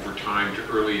compare over time to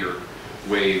earlier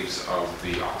waves of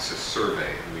the Oxus survey,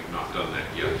 and we've not done that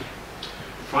yet.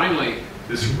 Finally,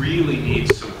 this really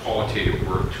needs some qualitative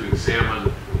work to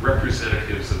examine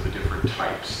representatives of the different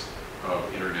types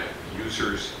of internet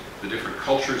users, the different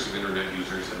cultures of internet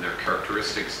users and their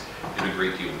characteristics in a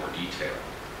great deal more detail.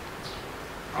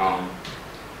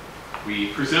 We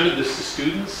presented this to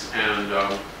students, and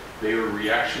their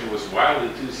reaction was wild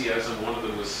enthusiasm. One of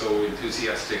them was so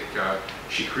enthusiastic,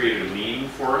 she created a meme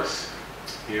for us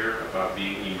here about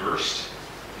being immersed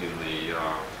in the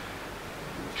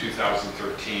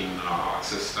 2013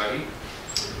 Oxus study.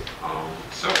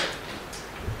 So,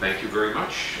 thank you very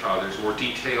much. There's more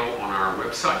detail on our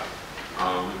website.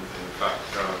 In fact,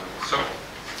 so,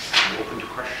 I'm open to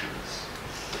questions.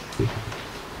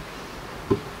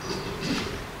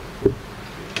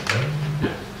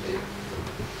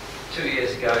 2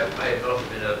 years ago, it may have not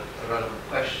been a relevant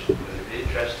question, but it'd be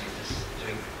interesting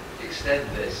to extend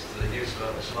this to the use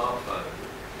of a smartphone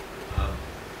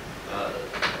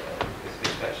with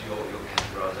respect to your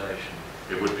categorization.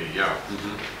 It would be, yeah.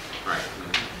 Right.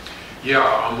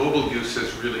 Yeah, mobile use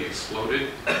has really exploded,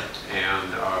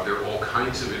 and there are all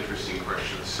kinds of interesting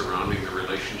questions surrounding the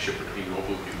relationship between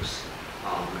mobile use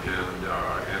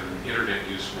and internet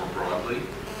use more broadly.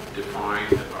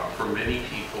 Defined for many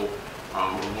people,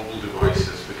 a mobile device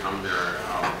has become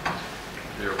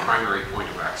their primary point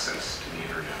of access to the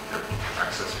internet, their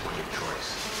access point of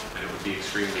choice, and it would be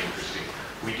extremely interesting.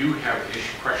 We do have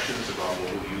questions about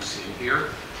mobile use in here.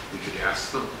 We could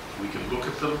ask them, we can look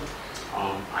at them.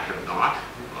 I have not,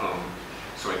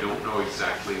 so I don't know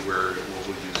exactly where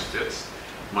mobile use fits.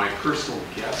 My personal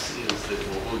guess is that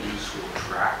mobile use will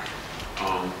track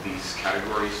these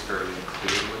categories fairly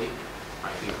clearly. I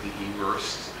think the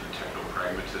e-Mersives and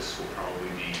Techno-pragmatists will probably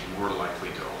be more likely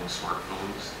to own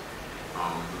smartphones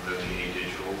than the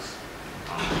Adigitals,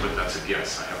 but that's a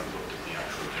guess. I haven't looked at the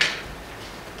actual data.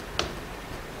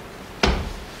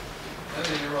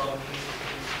 Well,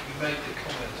 you made the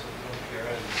comment on one of your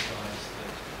earlier slides that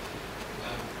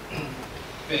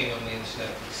being on the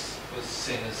internet was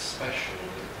seen as special.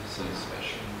 It was a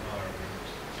special environment.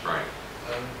 Right.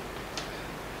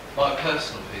 My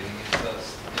personal feeling is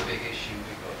that's the big issue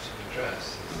we've got to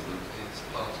address. It's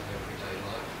part of everyday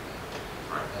life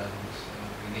now. Right. And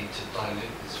we need to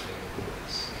dilute this feeling that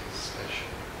it's special.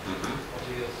 What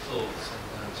are your thoughts on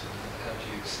that, and how do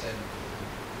you extend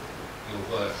your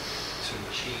work to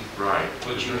achieve? Right.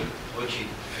 Would you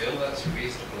feel that's a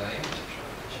reasonable aim to try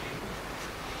and achieve?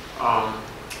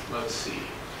 Let's see.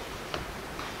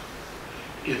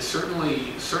 It's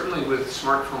certainly with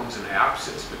smartphones and apps,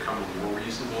 it's become a more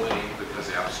reasonable aim because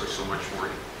apps are so much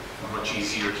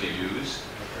easier to use.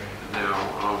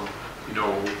 Now, you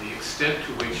know, the extent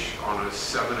to which on a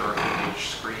 7 or 8 inch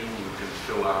screen you can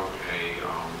fill out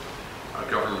a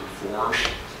government form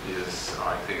is,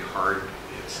 I think, hard.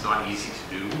 It's not easy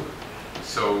to do.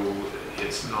 So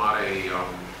it's not a,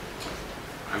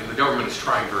 I mean, the government is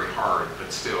trying very hard,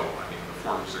 but still, I mean, the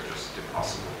forms are just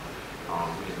impossible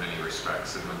in many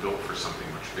respects, and they're built for something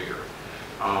much bigger.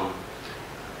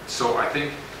 So I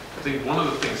think one of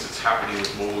the things that's happening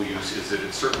with mobile use is that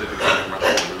it's certainly becoming much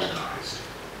more organized,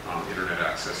 internet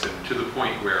access, and to the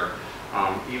point where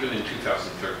even in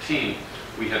 2013,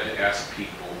 we had to ask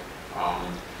people,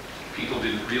 people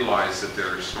didn't realize that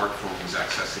their smartphone was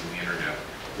accessing the internet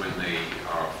when they,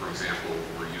 for example,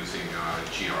 were using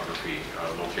geography,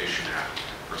 location app,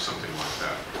 or something like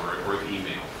that, or the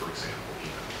email, for example,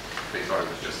 even. They thought it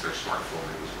was just their smartphone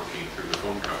that was working through the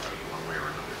phone company one way or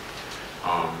another.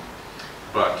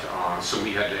 So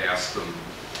we had to ask them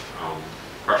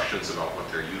questions about what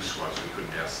their use was. We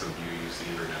couldn't ask them, do you use the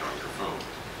internet on your phone?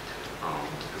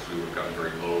 Because we would have gotten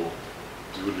very low,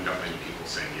 we wouldn't have got many people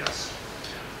saying yes.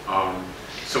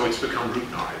 So it's become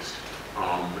routinized.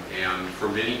 And for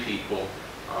many people,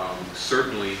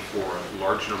 certainly for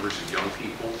large numbers of young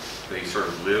people, they sort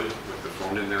of live with the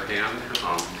phone in their hand,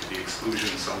 to the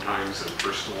exclusion sometimes of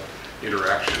personal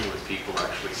interaction with people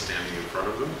actually standing in front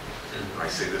of them. I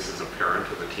say this as a parent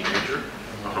of a teenager,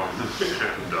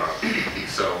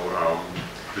 so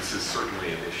this is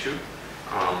certainly an issue.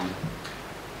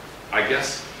 I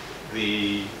guess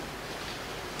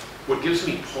what gives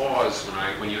me pause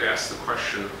when you ask the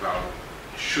question about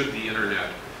should the internet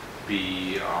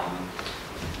be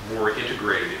more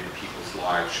integrated into people's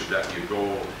lives, should that be a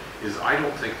goal, is I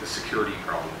don't think the security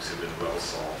problems have been well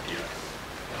solved yet.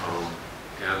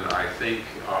 And I think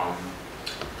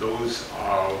those,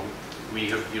 we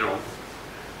have, you know,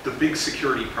 the big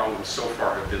security problems so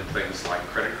far have been things like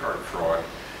credit card fraud,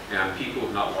 and people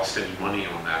have not lost any money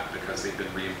on that because they've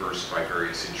been reimbursed by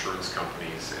various insurance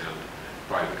companies and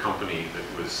by the company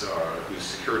that was, whose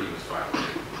security was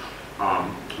violated.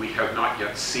 We have not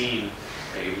yet seen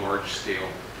a large-scale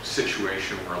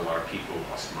situation where a lot of people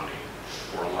lost money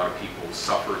or a lot of people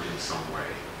suffered in some way.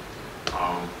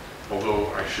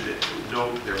 Although I should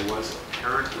note there was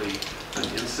apparently an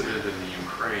incident in the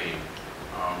Ukraine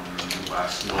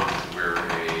last month where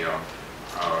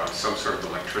some sort of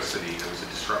electricity, there was a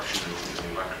disruption in the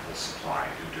electrical supply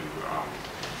due to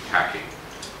hacking.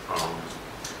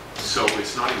 So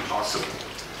it's not impossible.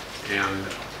 And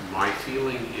my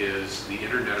feeling is the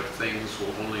Internet of Things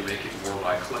will only make it more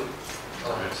likely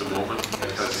at the moment,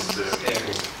 because the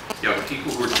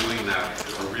people who are doing that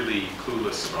are really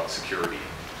clueless about security.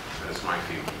 That's my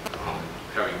feeling,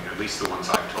 having at least the ones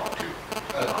I've talked to.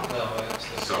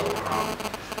 So,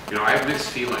 you know, I have mixed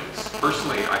feelings.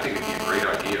 Personally, I think it'd be a great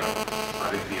idea.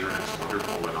 I think the Internet's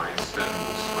wonderful, and I spend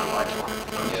most of my life on it.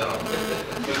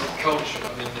 But, you know, culture, I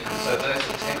mean, so there's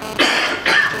a technical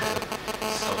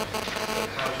something, but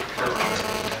how do culture,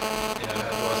 you know, how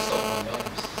do I stop my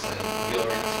mums to say, your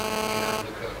internet, you have to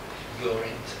look at your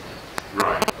internet.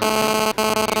 Right.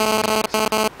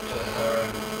 For her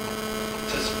own,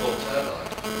 to support her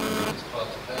life, it's part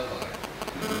of her life.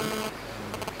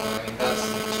 I mean, that's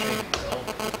an extreme example.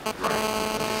 Right.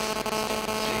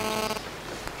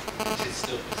 It is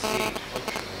still perceived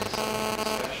culturally as something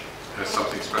special. As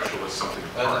something special, as something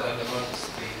apart. And amongst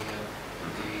the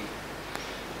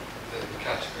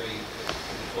category, the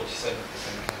 47%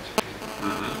 category,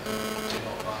 do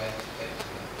not buy into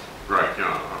that. Right,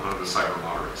 yeah, the cyber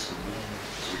moderates, as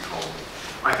we call them.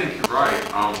 I think you're right.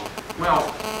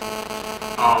 Well,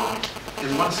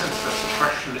 in one sense, that's the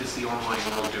question, is the online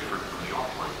world different from the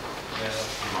offline world?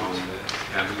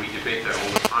 Yeah, and we debate that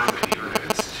all the time at the Internet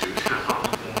Institute.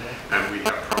 And we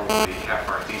have probably half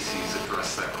our theses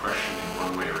address that question in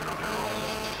one way or another,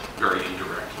 very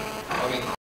indirectly. I mean,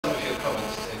 some of your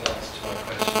comments in answer to my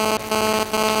question,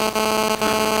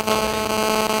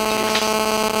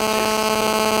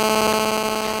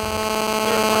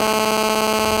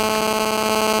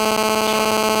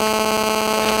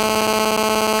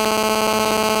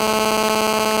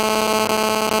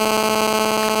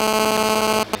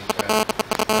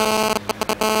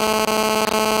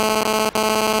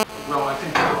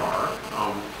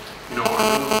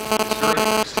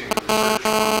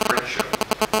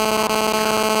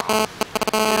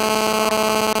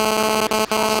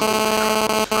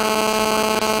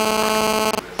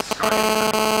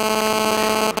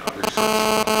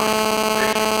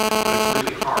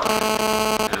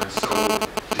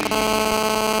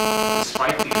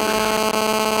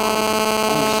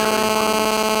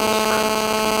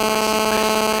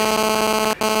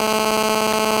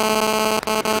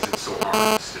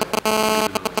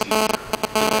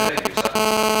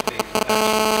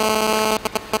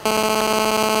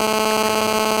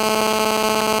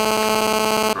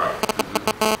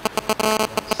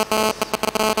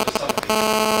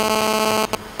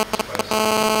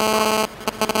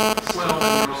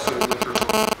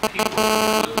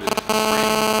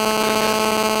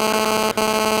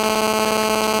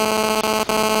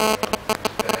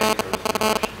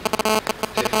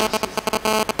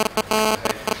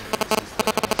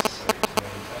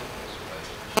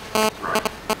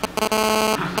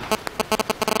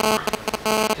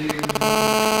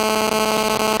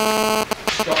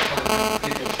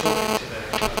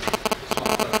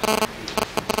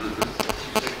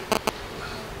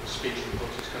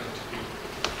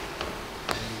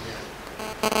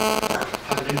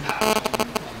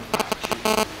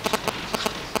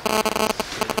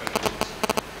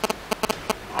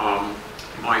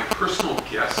 My personal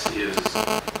guess is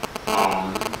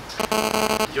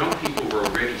young people were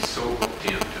already so hooked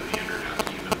into the internet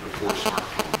even before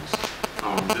smartphones.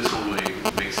 This only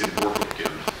makes it more hooked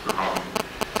in.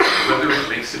 Whether it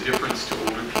makes a difference to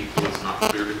older people is not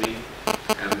clear to me.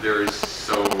 And there's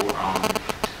so,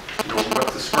 what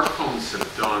the smartphones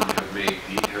have done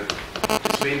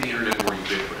it's made the internet more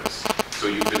ubiquitous. So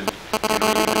you can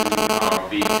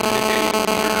be communicating with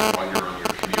the internet while you're on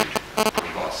your commute, on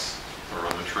the bus, or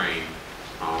on the train,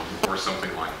 or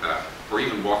something like that, or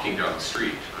even walking down the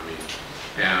street.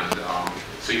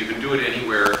 So you can do it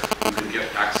anywhere. You can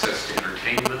get access to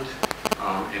entertainment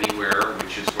anywhere,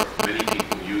 which is what many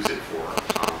people use it for.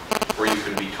 Or you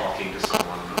can be talking to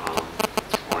someone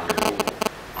on your mobile,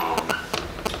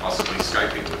 possibly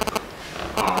Skyping with them.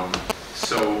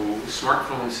 So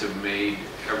smartphones have made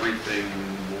everything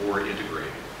more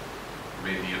integrated,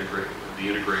 made the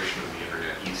integration of the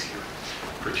internet easier,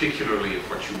 particularly if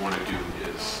what you want to do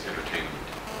is entertainment,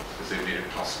 because they've made it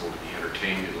possible to be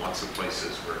entertained in lots of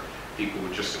places where people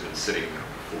would just have been sitting there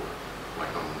before,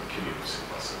 like on the commutes and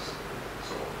buses.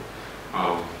 So,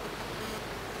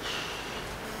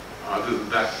 other than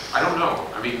that, I don't know.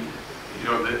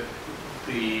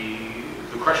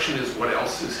 The question is what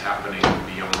else is happening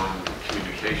beyond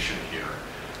communication here.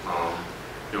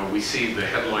 We see the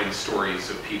headline stories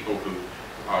of people who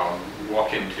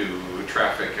walk into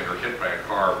traffic and are hit by a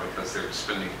car because they're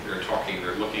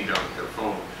looking down at their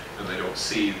phone and they don't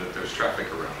see that there's traffic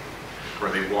around them, or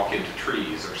they walk into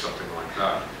trees or something like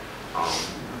that.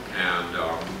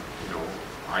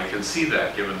 I can see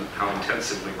that given how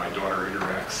intensively my daughter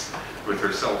interacts with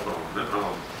her cell phone.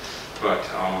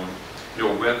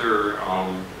 Whether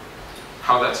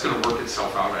how that's going to work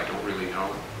itself out, I don't really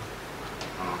know.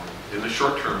 In the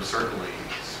short term, certainly,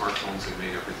 smartphones have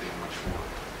made everything much more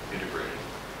integrated.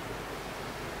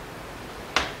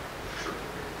 Sure.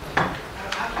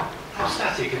 How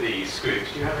static are these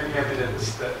groups? Do you have any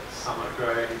evidence that some are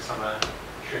growing, some are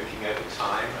shrinking over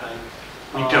time? And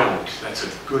we don't. That's a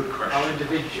good question.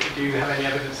 Do you have any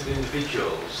evidence that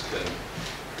individuals can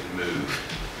move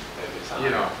over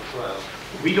time as well?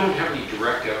 We don't have any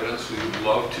direct evidence. We would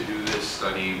love to do this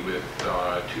study with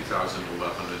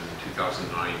 2011 and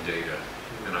 2009 data,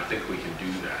 and I think we can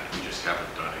do that. We just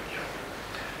haven't done it yet.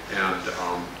 And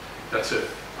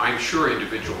I'm sure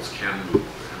individuals can move,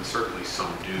 and certainly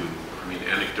some do.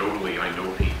 Anecdotally, I know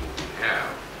people who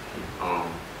have.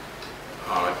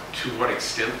 To what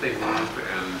extent they move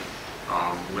and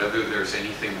whether there's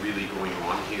anything really going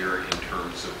on here in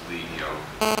terms of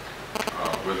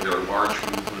whether there are large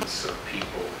movements of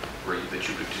people that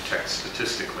you could detect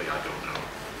statistically, I don't know.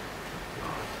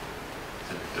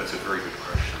 That's a very good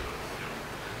question.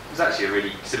 It was actually a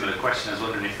really similar question. I was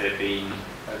wondering if there'd been,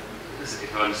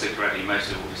 if I understood correctly,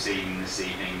 most of what we've seen this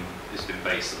evening has been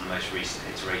based on the most recent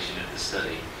iteration of the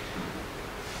study.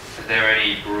 Are there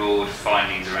any broad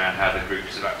findings around how the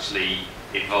groups have actually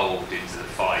evolved into the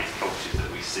 5 cultures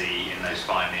that we see in those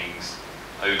findings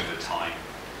over time?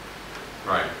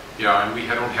 Right. Yeah, and we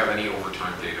don't have any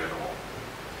overtime data at all.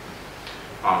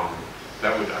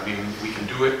 We can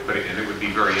do it, and it would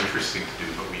be very interesting to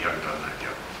do, but we haven't done that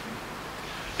yet.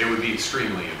 It would be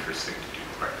extremely interesting to do,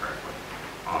 quite frankly,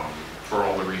 for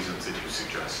all the reasons that you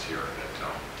suggest here,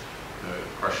 that the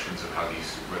questions of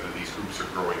whether these groups are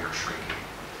growing or shrinking,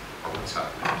 or what's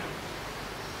happening.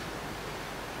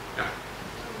 Yeah.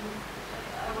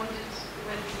 I wondered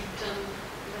whether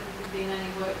there'd been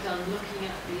any work done looking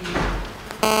at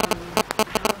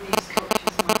how these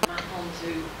cultures might map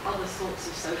onto other sorts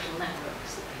of social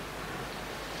networks that people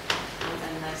have,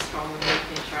 and their strong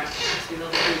interactions with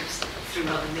other groups through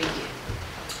other media.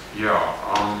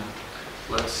 Yeah.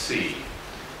 Let's see.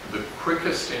 The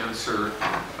quickest answer,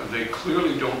 they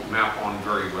clearly don't map on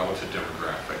very well to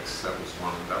demographics. That was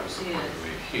the point we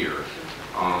made here.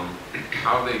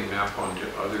 How they map onto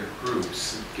other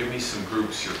groups, give me some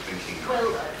groups you're thinking of.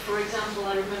 Well, for example,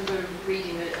 I remember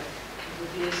reading a couple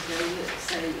of years ago that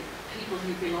say people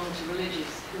who belong to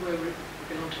religious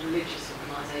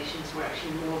organisations were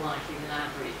actually more likely than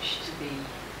average to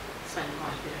spend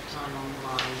quite a bit of time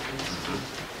online and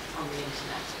on the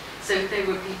internet. So they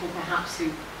were people perhaps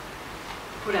who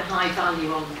put a high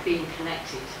value on being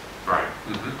connected, right?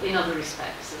 In other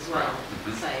respects as well,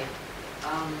 say.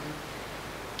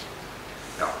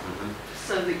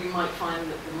 So that you might find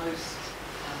that the most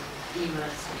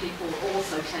immersed people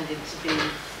also tended to be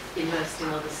immersed in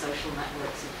other social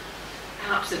networks,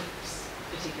 perhaps of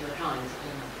particular kinds. I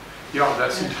don't know. Yeah,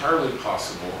 that's entirely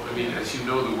possible. I mean, as you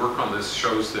know, the work on this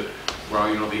shows that, well,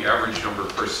 you know, the average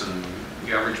person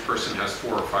has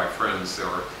 4 or 5 friends. There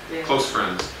are close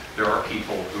friends. There are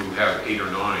people who have 8 or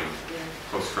 9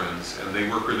 close friends, and they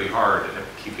work really hard at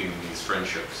keeping these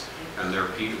friendships. And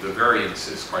the variance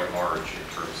is quite large in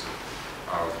terms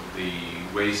of the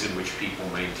ways in which people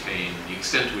maintain, the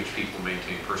extent to which people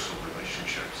maintain personal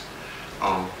relationships.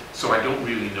 So I don't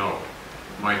really know.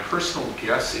 My personal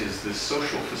guess is this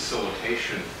social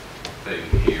facilitation thing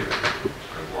here.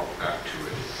 I walk back to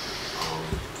it.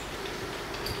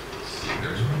 Let's see,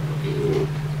 there's what I'm looking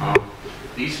for.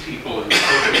 These people,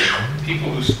 people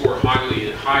who score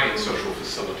high in social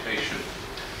facilitation,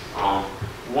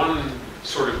 one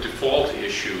sort of default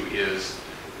issue is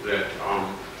that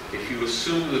if you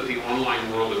assume that the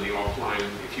online world and the offline,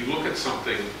 if you look at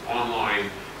something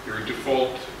online, your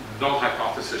default null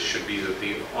hypothesis should be that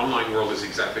the online world is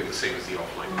exactly the same as the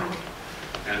offline world.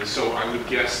 And so I would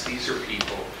guess these are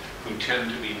people who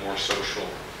tend to be more social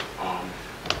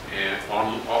and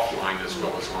offline as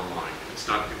well as online. It's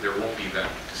not, there won't be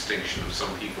that distinction of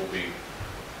some people being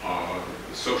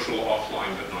social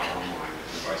offline but not online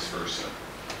and vice versa.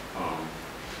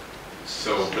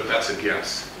 But that's a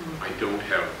guess. I don't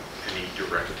have any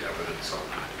direct evidence on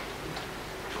that.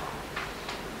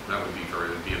 That would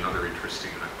be another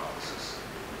interesting hypothesis.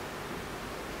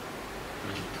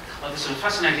 Well, there's some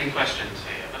fascinating questions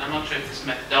here, but I'm not sure if this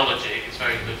methodology is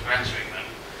very good for answering them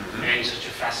in such a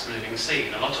fast-moving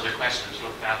scene. A lot of the questions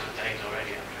looked out of date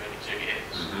already after only 2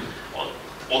 years.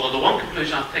 Although the one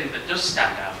conclusion I think that does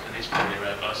stand out, and is probably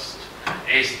robust,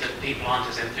 is that people aren't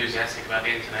as enthusiastic about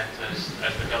the internet as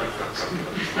the government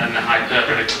and the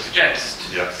hyperbole would suggest.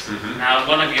 Yes. Now,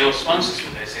 one of your sponsors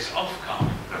for this is Ofcom,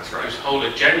 That's right. whose whole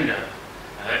agenda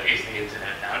is the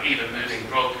internet now, even moving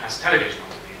broadcast television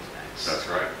onto the internet. That's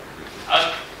right.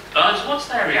 So what's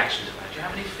their reaction to that? Do you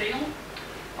have any feel?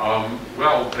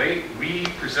 Well, we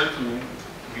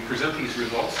present these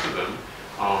results to them.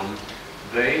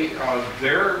 They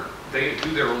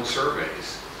do their own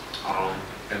surveys,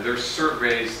 and their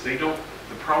surveys, the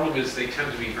problem is they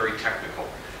tend to be very technical,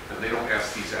 and they don't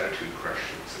ask these attitude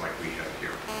questions like we have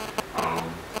here.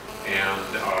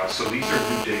 So these are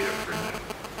new data for them.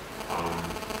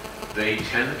 They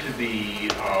tend to be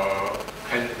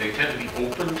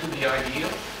open to the idea,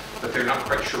 but they're not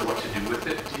quite sure what to do with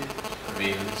it. I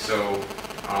mean, so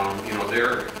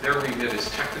their remit is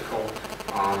technical.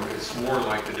 It's more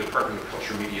like the Department of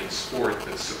Culture, Media and Sport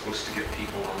that's supposed to get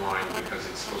people online because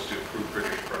it's supposed to improve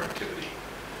British productivity.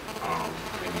 I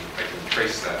mean, I can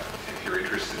trace that if you're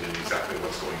interested in exactly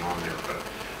what's going on there. But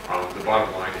the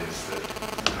bottom line is that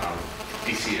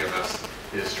DCMS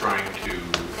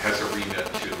has a remit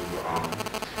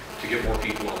to get more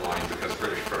people online because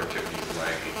British productivity is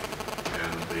lagging,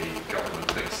 and the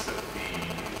government thinks that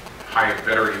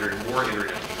more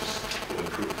internet use will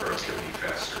improve productivity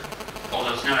faster. Well,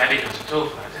 there's no evidence at all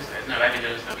for that, is there? There's no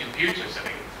evidence that computers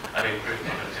have improved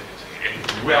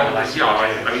productivity. Well,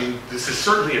 yeah, I mean, this is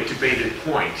certainly a debated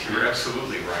point. You're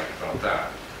absolutely right about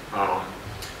that.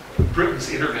 Britain's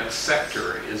internet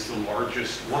sector is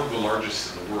one of the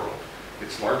largest in the world.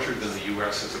 It's larger than the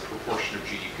US as a proportion of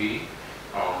GDP,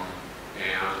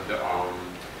 and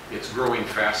it's growing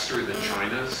faster than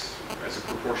China's as a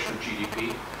proportion of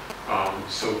GDP.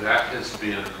 So that has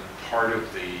been part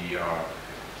of the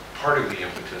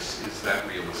impetus is that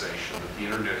realization that the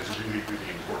internet is really,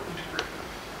 really important to Britain.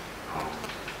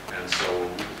 And so,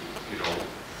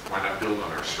 why not build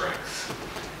on our strengths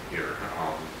here,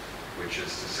 which is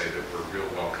to say that we're real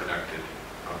well connected,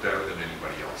 better than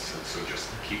anybody else. And so just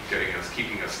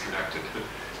keeping us connected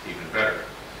even better.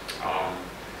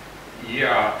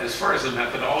 As far as the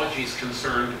methodology is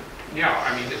concerned,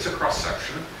 I mean, it's a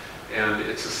cross-section, and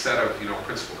it's a set of,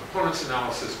 principal components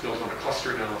analysis built on a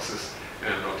cluster analysis,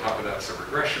 and on top of that's a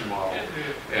regression model,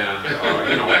 and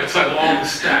it's a long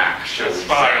stack.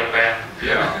 Spiral there.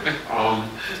 Yeah,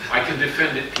 I can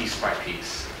defend it piece by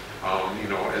piece.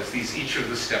 As each of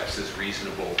the steps is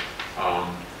reasonable,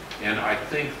 and I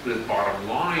think the bottom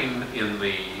line in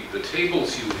the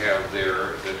tables you have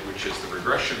there, which is the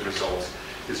regression results,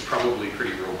 is probably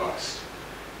pretty robust.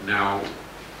 Now,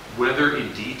 whether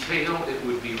in detail it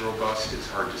would be robust is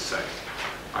hard to say.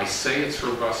 I say it's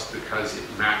robust because it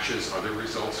matches other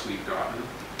results we've gotten.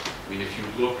 I mean, if you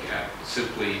look at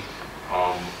simply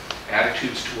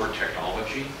attitudes toward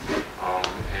technology,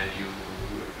 and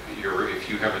if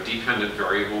you have a dependent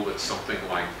variable that's something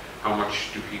like how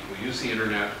much do people use the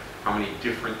internet, how many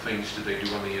different things do they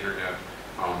do on the internet,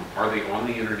 are they on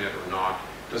the internet or not,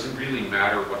 doesn't really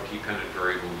matter what dependent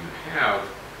variable you have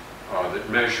that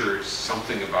measures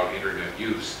something about internet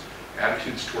use.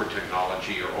 attitudes toward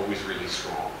technology are always really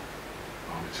strong.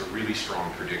 It's a really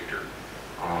strong predictor.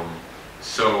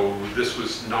 So this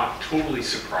was not totally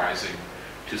surprising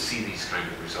to see these kind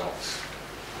of results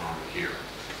here.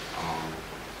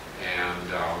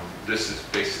 This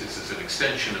is an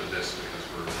extension of this because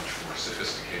we're much more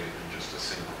sophisticated than just a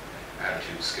single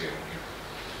attitude scale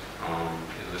here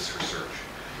in this research.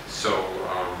 So,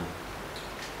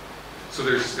 so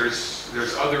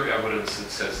there's other evidence that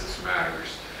says this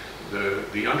matters. The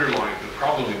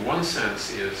problem in one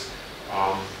sense is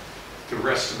the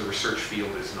rest of the research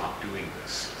field is not doing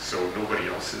this. So nobody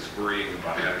else is worrying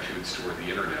about attitudes toward the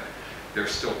internet. They're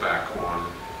still back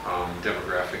on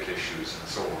demographic issues and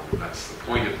so on. And that's the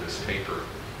point of this paper,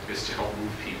 is to help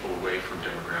move people away from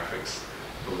demographics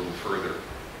a little further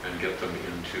and get them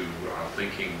into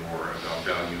thinking more about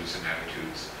values and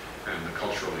attitudes and the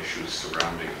cultural issues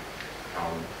surrounding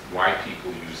why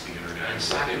people use the internet. And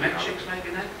psychometrics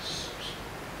maybe next?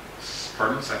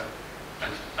 Pardon?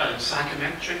 And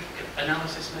psychometric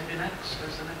analysis maybe next?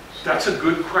 Where's the next? That's a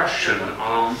good question.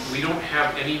 We don't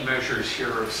have any measures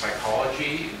here of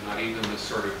psychology, not even the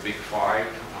sort of big five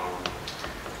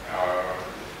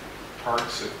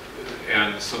parts.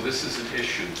 And so this is an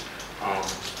issue.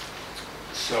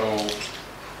 So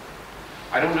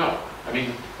I don't know. I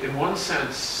mean, in one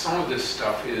sense, some of this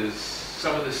stuff is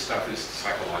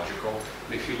psychological.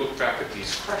 And if you look back at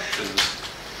these questions,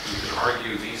 you can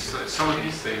argue some of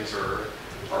these things are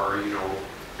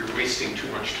you're wasting too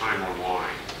much time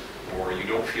online, or you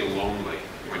don't feel lonely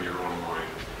when you're online.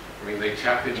 I mean, they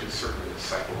tap into certain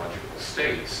psychological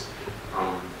states,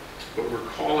 but we're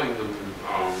calling them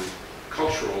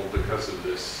cultural because of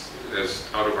this, as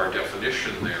out of our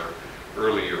definition there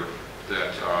earlier,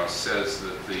 that says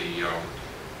that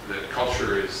that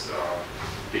culture is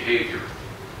behavior,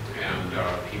 and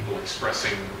people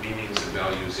expressing meanings and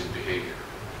values in behavior.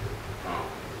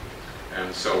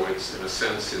 And so it's, in a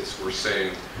sense, we're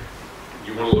saying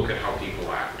you want to look at how people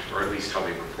act, or at least how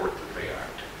they report that they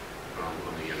act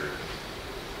on the internet.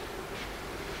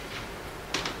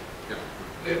 Yeah.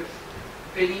 We've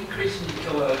been increasingly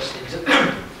coerced into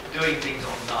doing things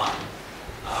online,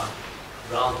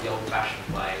 rather the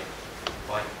old-fashioned way,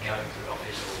 by going to an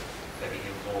office or filling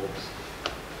in forms.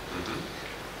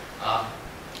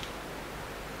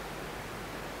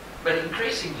 But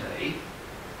increasingly,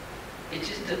 it's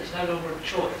no longer a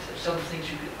choice. There's some things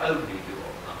you can only do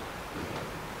online.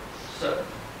 So,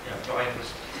 applying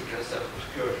this particular social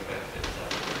security benefits.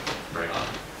 Right.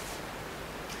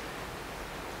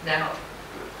 Now,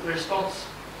 the response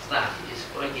to that is,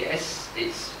 well, yes,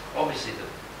 it's obviously the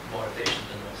more efficient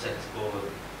and more sensible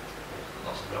and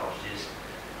lots of advantages.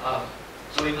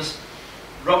 So we must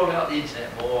roll out the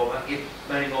internet more and give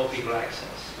many more people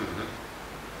access.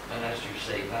 And as you've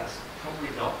seen, that's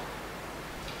probably not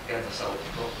going to solve the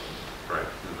problem. Right.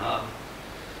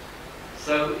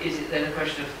 So is it then a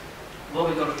question of, well,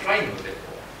 we've got to train them a bit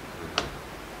more?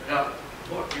 Now,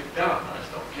 what you've done,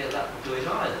 it's not clear that will do it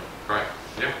either. Right.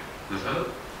 Yeah. So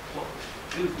what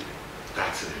do we do?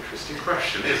 That's an interesting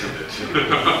question, isn't it?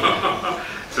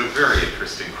 It's a very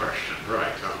interesting question.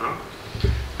 Right.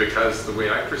 Because the way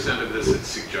I presented this, it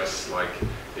suggests like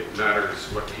it matters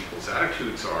what people's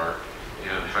attitudes are,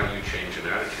 and how do you change an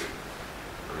attitude?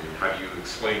 I mean, how do you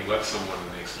let someone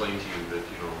explain to you that,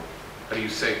 how do you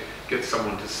get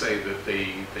someone to say that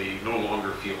they no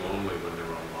longer feel lonely when they're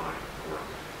online, or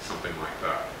something like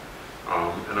that?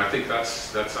 And I think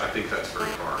that's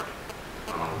very hard.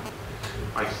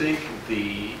 I think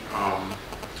the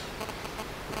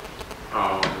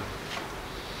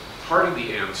part of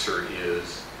the answer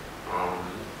is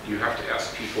you have to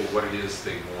ask people what it is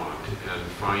they want and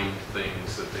find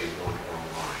things that they want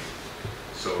online.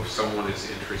 So if someone is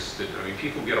interested, I mean,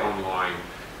 people get online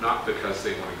not because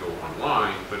they want to go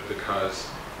online, but because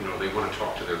they want to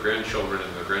talk to their grandchildren,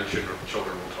 and their grandchildren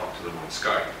will talk to them on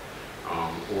Skype,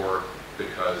 or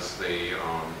because they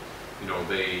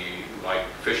they like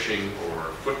fishing,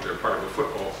 or they're part of a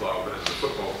football club, and the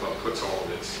football club puts all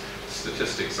of its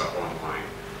statistics up online,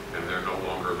 and they're no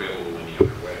longer available any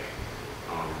other way.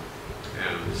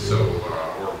 And so,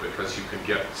 or because you can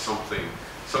get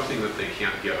something that they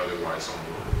can't get otherwise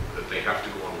online, that they have to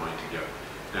go online to get,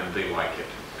 and they like it,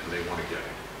 and they want to get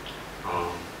it.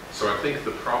 So I think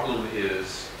the problem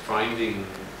is finding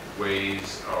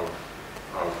ways of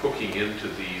hooking into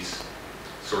these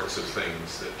sorts of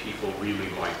things that people really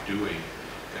like doing,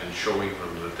 and showing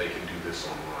them that they can do this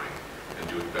online and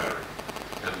do it better.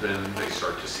 And then they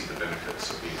start to see the benefits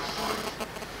of being online.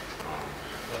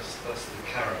 That's the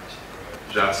carrot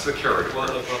approach. That's the carrot approach.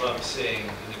 What I'm seeing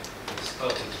in the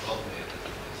starting problem here is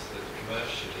that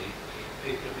commercially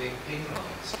people are being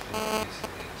penalised for not using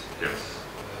the internet. Yes.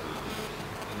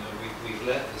 You know, we've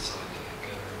let this idea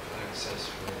go of access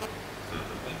for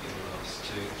maybe the last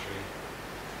 2 or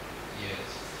 3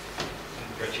 years. And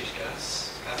British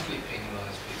Gas happily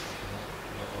penalise people for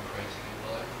not operating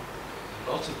online. A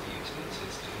lot of the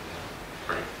utilities do that.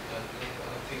 Right. And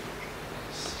I think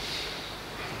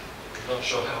I'm not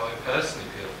sure how I personally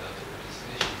feel about it, but it's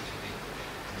an issue to be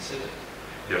considered.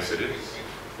 Yes, it is.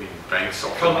 I mean, banks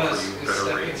offer Commerce you is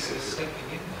better rates. stepping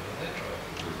in there, and they're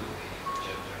driving the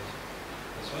agenda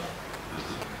as well.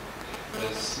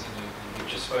 There's, you know, we've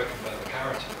just spoken about the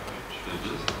carrot approach, which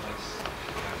is a nice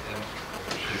academic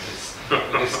approach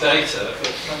with this data,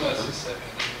 but commerce is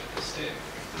stepping in with the stick.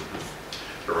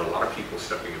 There are a lot of people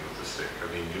stepping in with the stick.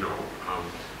 I mean, you know,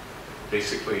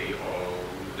 basically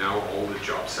now all the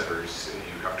job centers,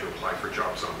 you have to apply for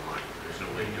jobs online. There's no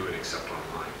way to do it except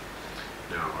online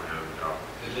now.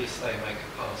 And at least they make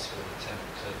a passable attempt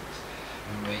at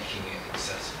making it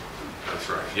accessible. that's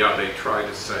right. Yeah, they try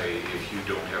to say if you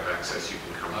don't have access, you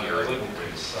can come here. I wouldn't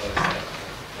criticise that.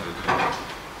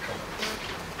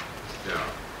 Yeah,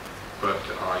 but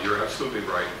you're absolutely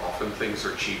right. Often things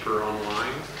are cheaper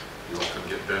online. You often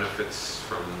get benefits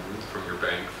from your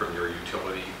bank, from your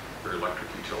utility, your electric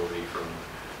utility, from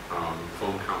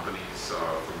phone companies,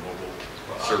 from mobile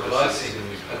services. Well, I see them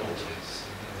as penalties.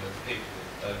 You know, people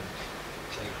that don't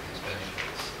take these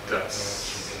benefits are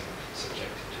actually being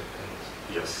subjected to a penalty.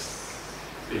 Yes,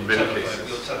 in many cases.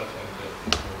 Your telephone bill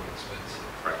is more expensive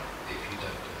Right. if you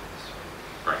don't do it this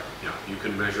way. Right, yeah. You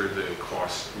can measure the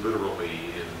cost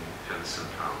literally in pence and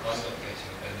I'm pounds. not getting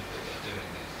a benefit by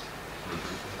doing it.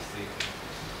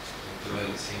 The way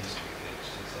it seems to be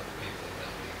fixed is that people are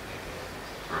now being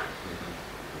penalised. Right.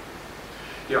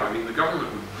 Yeah, I mean, the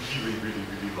government would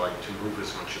really like to move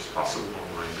as much as possible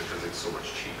online because it's so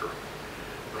much cheaper.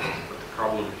 But the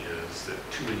problem is that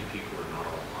too many people are not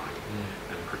online.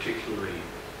 And particularly,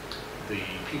 the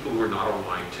people who are not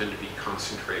online tend to be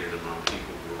concentrated among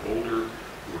people who are older,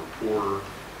 who are poorer,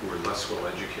 who are less well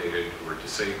educated, who are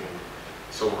disabled,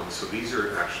 so on. So these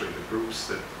are actually the groups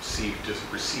that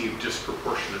receive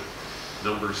disproportionate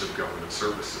numbers of government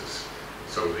services.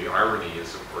 So the irony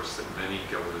is, of course, that many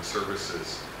government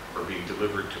services are being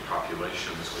delivered to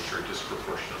populations which are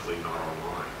disproportionately not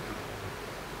online.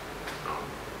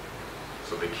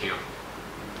 So they can't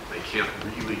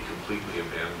really completely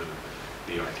abandon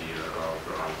the idea of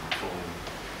phone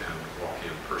and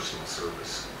walk-in personal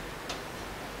service.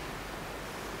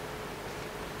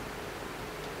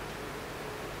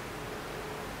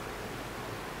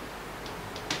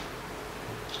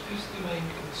 Who's the main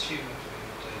consumer for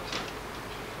your data?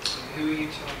 Who are you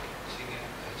targeting it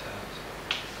at?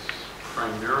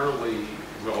 Primarily,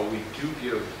 well, we do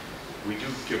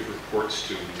give reports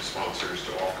to sponsors,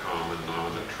 to Ofcom and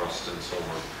Nominate Trust and so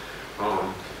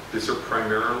on. It's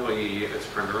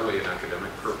primarily an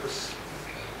academic purpose.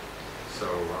 Okay. So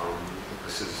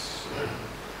this is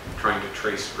trying to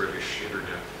trace British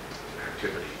internet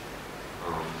activity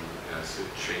as it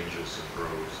changes and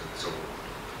grows and so on.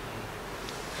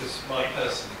 Because my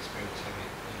personal experience, I mean,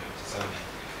 you know, designing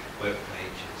web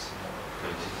pages and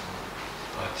operating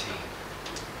IT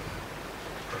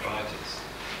providers,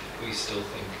 we still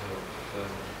think of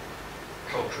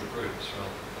cultural groups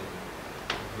rather than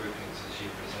groupings as you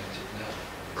presented now.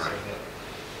 Right. So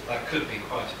that could be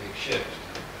quite a big shift,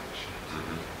 actually,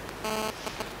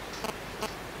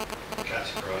 to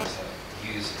categorise our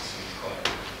users in quite a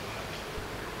different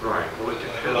way. Right. Well, it The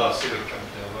depends. last big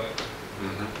company I worked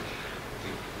with,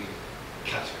 we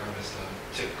categorised our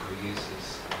typical users,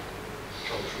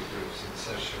 cultural groups and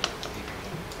social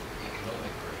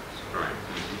economic groups. Right.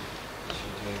 Which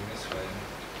you're doing this way.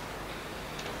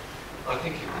 I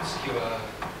think it would skew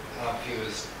our view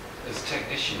as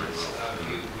technicians, our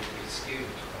view would be skewed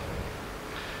by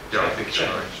Yeah, I think you're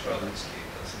change right. rather than skewed.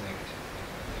 That's a negative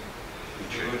thing. I think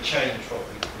we would change what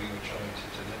we were trying to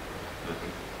deliver.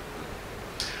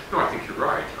 No, I think you're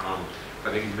right. I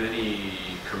think many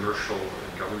commercial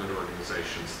and government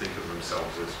organizations think of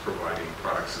themselves as providing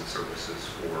products and services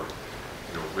for,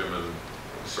 women of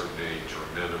a certain age, or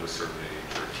men of a certain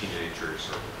age, or teenagers,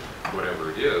 or whatever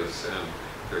it is, and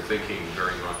they're thinking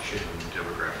very much in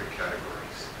demographic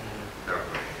categories that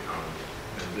way.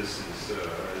 And this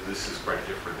is quite a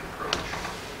different approach.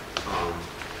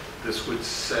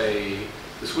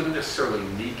 This wouldn't necessarily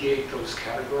negate those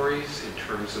categories in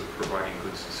terms of providing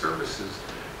goods and services,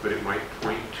 but it might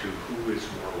point to who is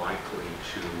more likely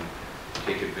to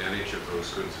take advantage of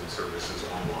those goods and services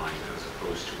online as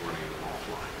opposed to running them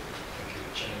offline. I think it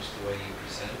would change the way you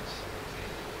present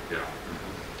Yeah.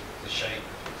 the shape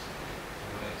of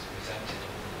the way it's presented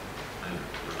online.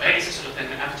 It's the sort of thing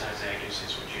that advertising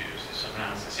agencies would use, this sort of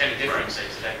analysis. The only difference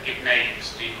is that they give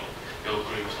names to people, build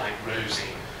groups like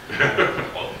Rosie,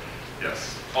 or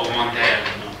Yes. Mondale,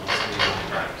 or something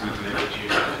like that. They would use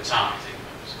it for targeting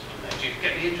purposes, wouldn't they? Do you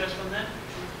get the interest from them?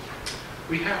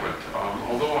 We haven't,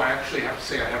 although I actually have to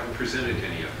say I haven't presented to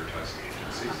any advertising I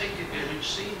agencies. think it'd be a rich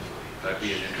scene for you. That'd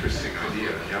be an interesting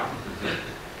idea, yeah.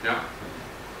 Yeah.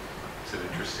 It's an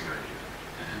interesting idea.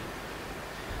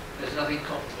 There's nothing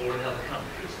comparable in other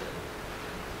countries then?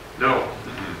 No.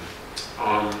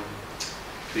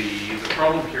 The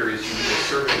problem here is you need a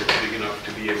survey that's big enough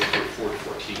to be able to afford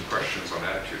 14 questions on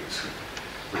attitudes,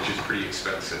 which is pretty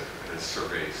expensive as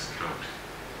surveys count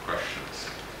questions.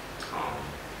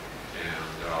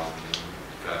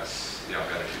 That's,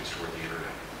 attitudes toward the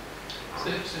internet. So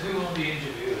who are the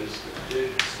interviewers that do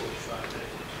this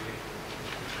 45-minute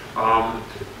interview?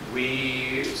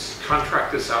 We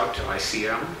contract this out to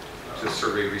ICM, it's a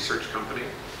survey research company,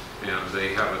 and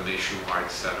they have a nationwide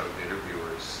set of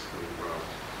interviewers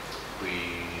who we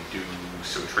do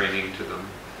some training to them,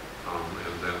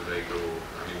 and then they go,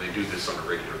 they do this on a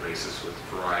regular basis with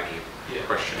a variety of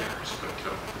questionnaires. But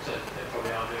so they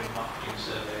probably are doing marketing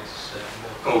surveys.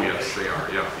 Oh yes, they are,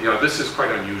 yeah. This is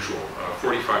quite unusual. A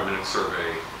 45-minute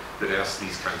survey that asks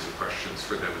these kinds of questions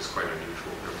for them is quite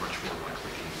unusual. They're much more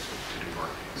likely to use it to do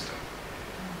marketing stuff.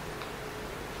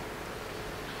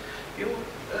 Your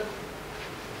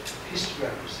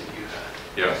histograms that you had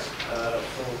Yes. for, I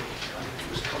think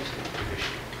it was content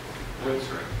provision, That's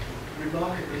right.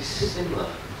 remarkably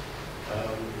similar.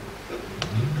 The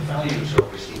values are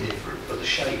obviously different, but the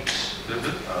shapes are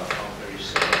very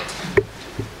similar.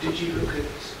 Did you look at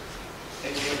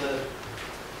any other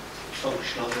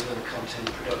function other than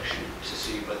content production to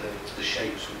see whether the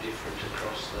shapes were different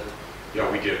across the...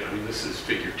 Yeah, we did. This is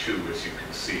figure 2, as you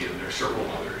can see, and there are several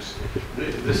others.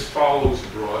 This follows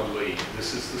broadly.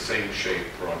 This is the same shape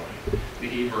broadly. The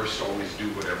e-Mersives always do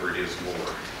whatever it is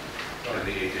more, and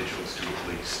the Adigitals do at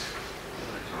least.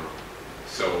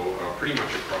 So pretty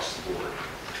much across the board.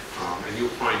 And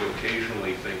you'll find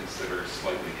occasionally things that are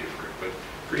slightly different, but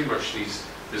pretty much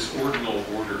this ordinal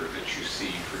order that you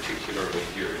see, particularly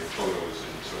here in photos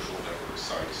and social network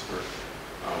sites, where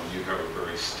you have a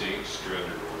very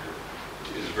standard order,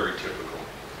 is very typical.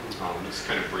 This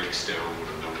kind of breaks down with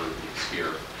a number of these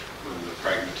here. When the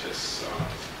pragmatists,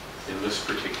 in this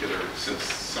particular, since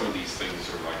some of these things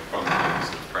are like fun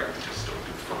things, and pragmatists don't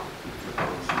do fun.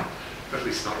 At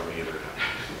least not on the internet.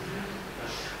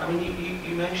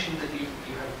 you mentioned that you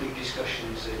have big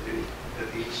discussions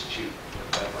at the Institute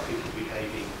about people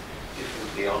behaving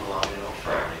differently online and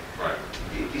offline. Right.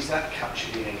 Is that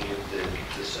captured in any of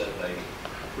the survey?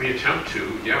 We attempt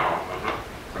to, yeah.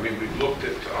 We've looked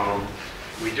at,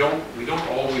 we don't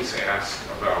always ask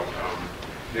about,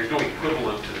 there's no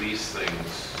equivalent to these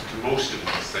things, to most of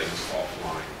these things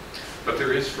offline. But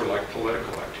there is for like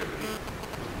political activity.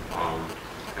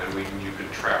 And you can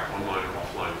track online and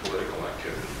offline political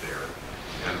activity there.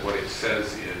 And what it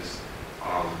says is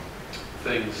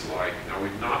things like,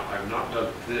 I've not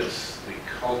done this, the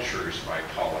cultures by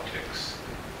politics,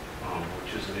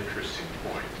 which is an interesting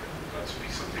point. That's be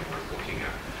something worth looking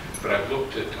at. But I've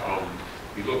looked at,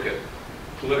 you look at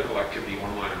political activity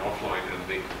online and offline,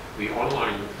 and the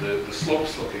online, the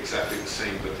slopes look exactly the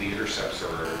same, but the intercepts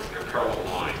they're parallel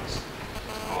lines.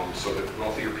 So that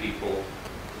wealthier people,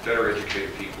 better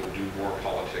educated people do more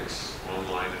politics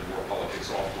online and more politics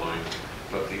offline,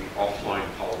 but the offline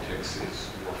politics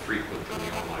is more frequent than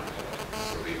the online politics.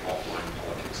 So the offline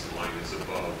politics line is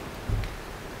above,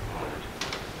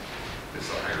 is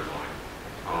the higher line.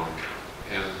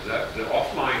 And that the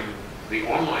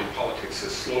online politics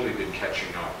has slowly been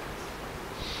catching up.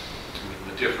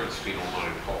 The difference between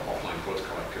online and offline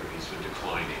political activity has been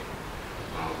declining.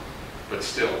 But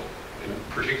still, and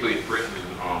particularly in Britain,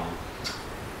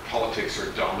 politics are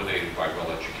dominated by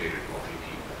well-educated, wealthy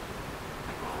people.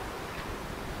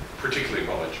 Particularly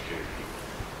well-educated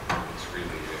people. It's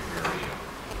really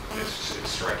it's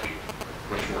striking,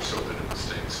 much more so than in the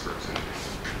States, for example.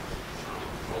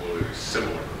 Although there's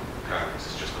similar patterns,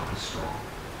 it's just not as strong.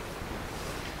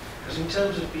 Because in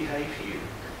terms of behaviour,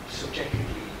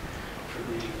 subjectively,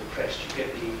 from reading the press, you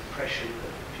get the impression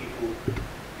that people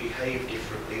behave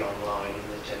differently online in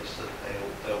the sense that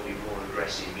they'll be more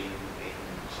aggressive in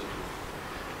sort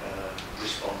of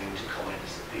responding to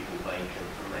comments that people make, and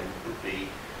they would be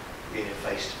in a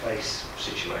face-to-face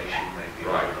situation, maybe,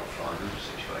 or an offline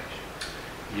situation.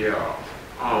 Yeah.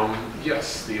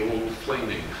 Yes, the old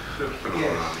flaming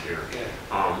phenomenon here. Yeah.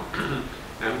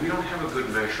 And we don't have a good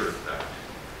measure of that,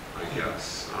 I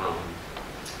guess.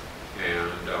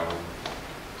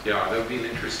 Yeah, that would be an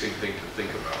interesting thing to think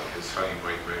about, is how you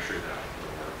might measure that.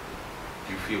 Or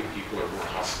do you feel people are more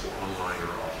hostile online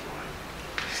or offline?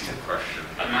 That's the question.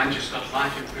 A man just got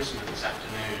life imprisonment this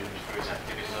afternoon for his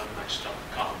activities on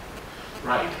Match.com.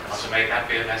 Right. So may that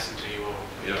be a lesson to you all.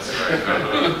 Yes, right.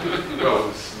 Well,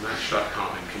 it's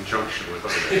Match.com in conjunction with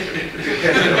other activities.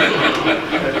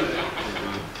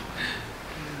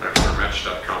 Therefore,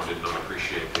 Match.com did not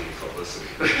appreciate the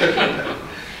publicity.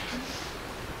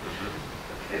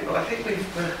 Okay, well, I think we've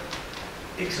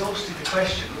exhausted the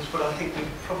questions, but I think we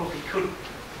probably could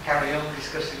carry on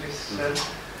discussing this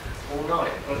all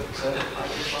night. But I'd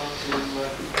just like to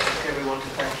ask everyone to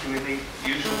thank you in the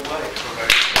usual way.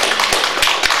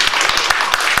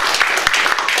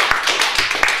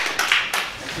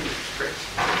 Great.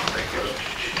 Thank you.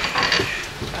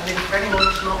 And if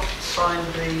anyone's not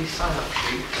signed the sign-up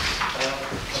sheets,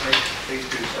 please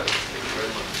do so. Thank you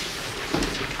very much.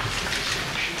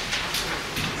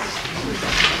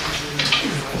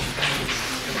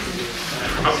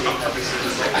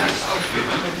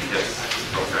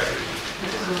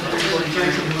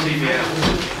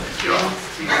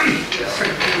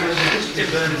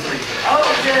 Oh,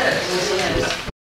 yes.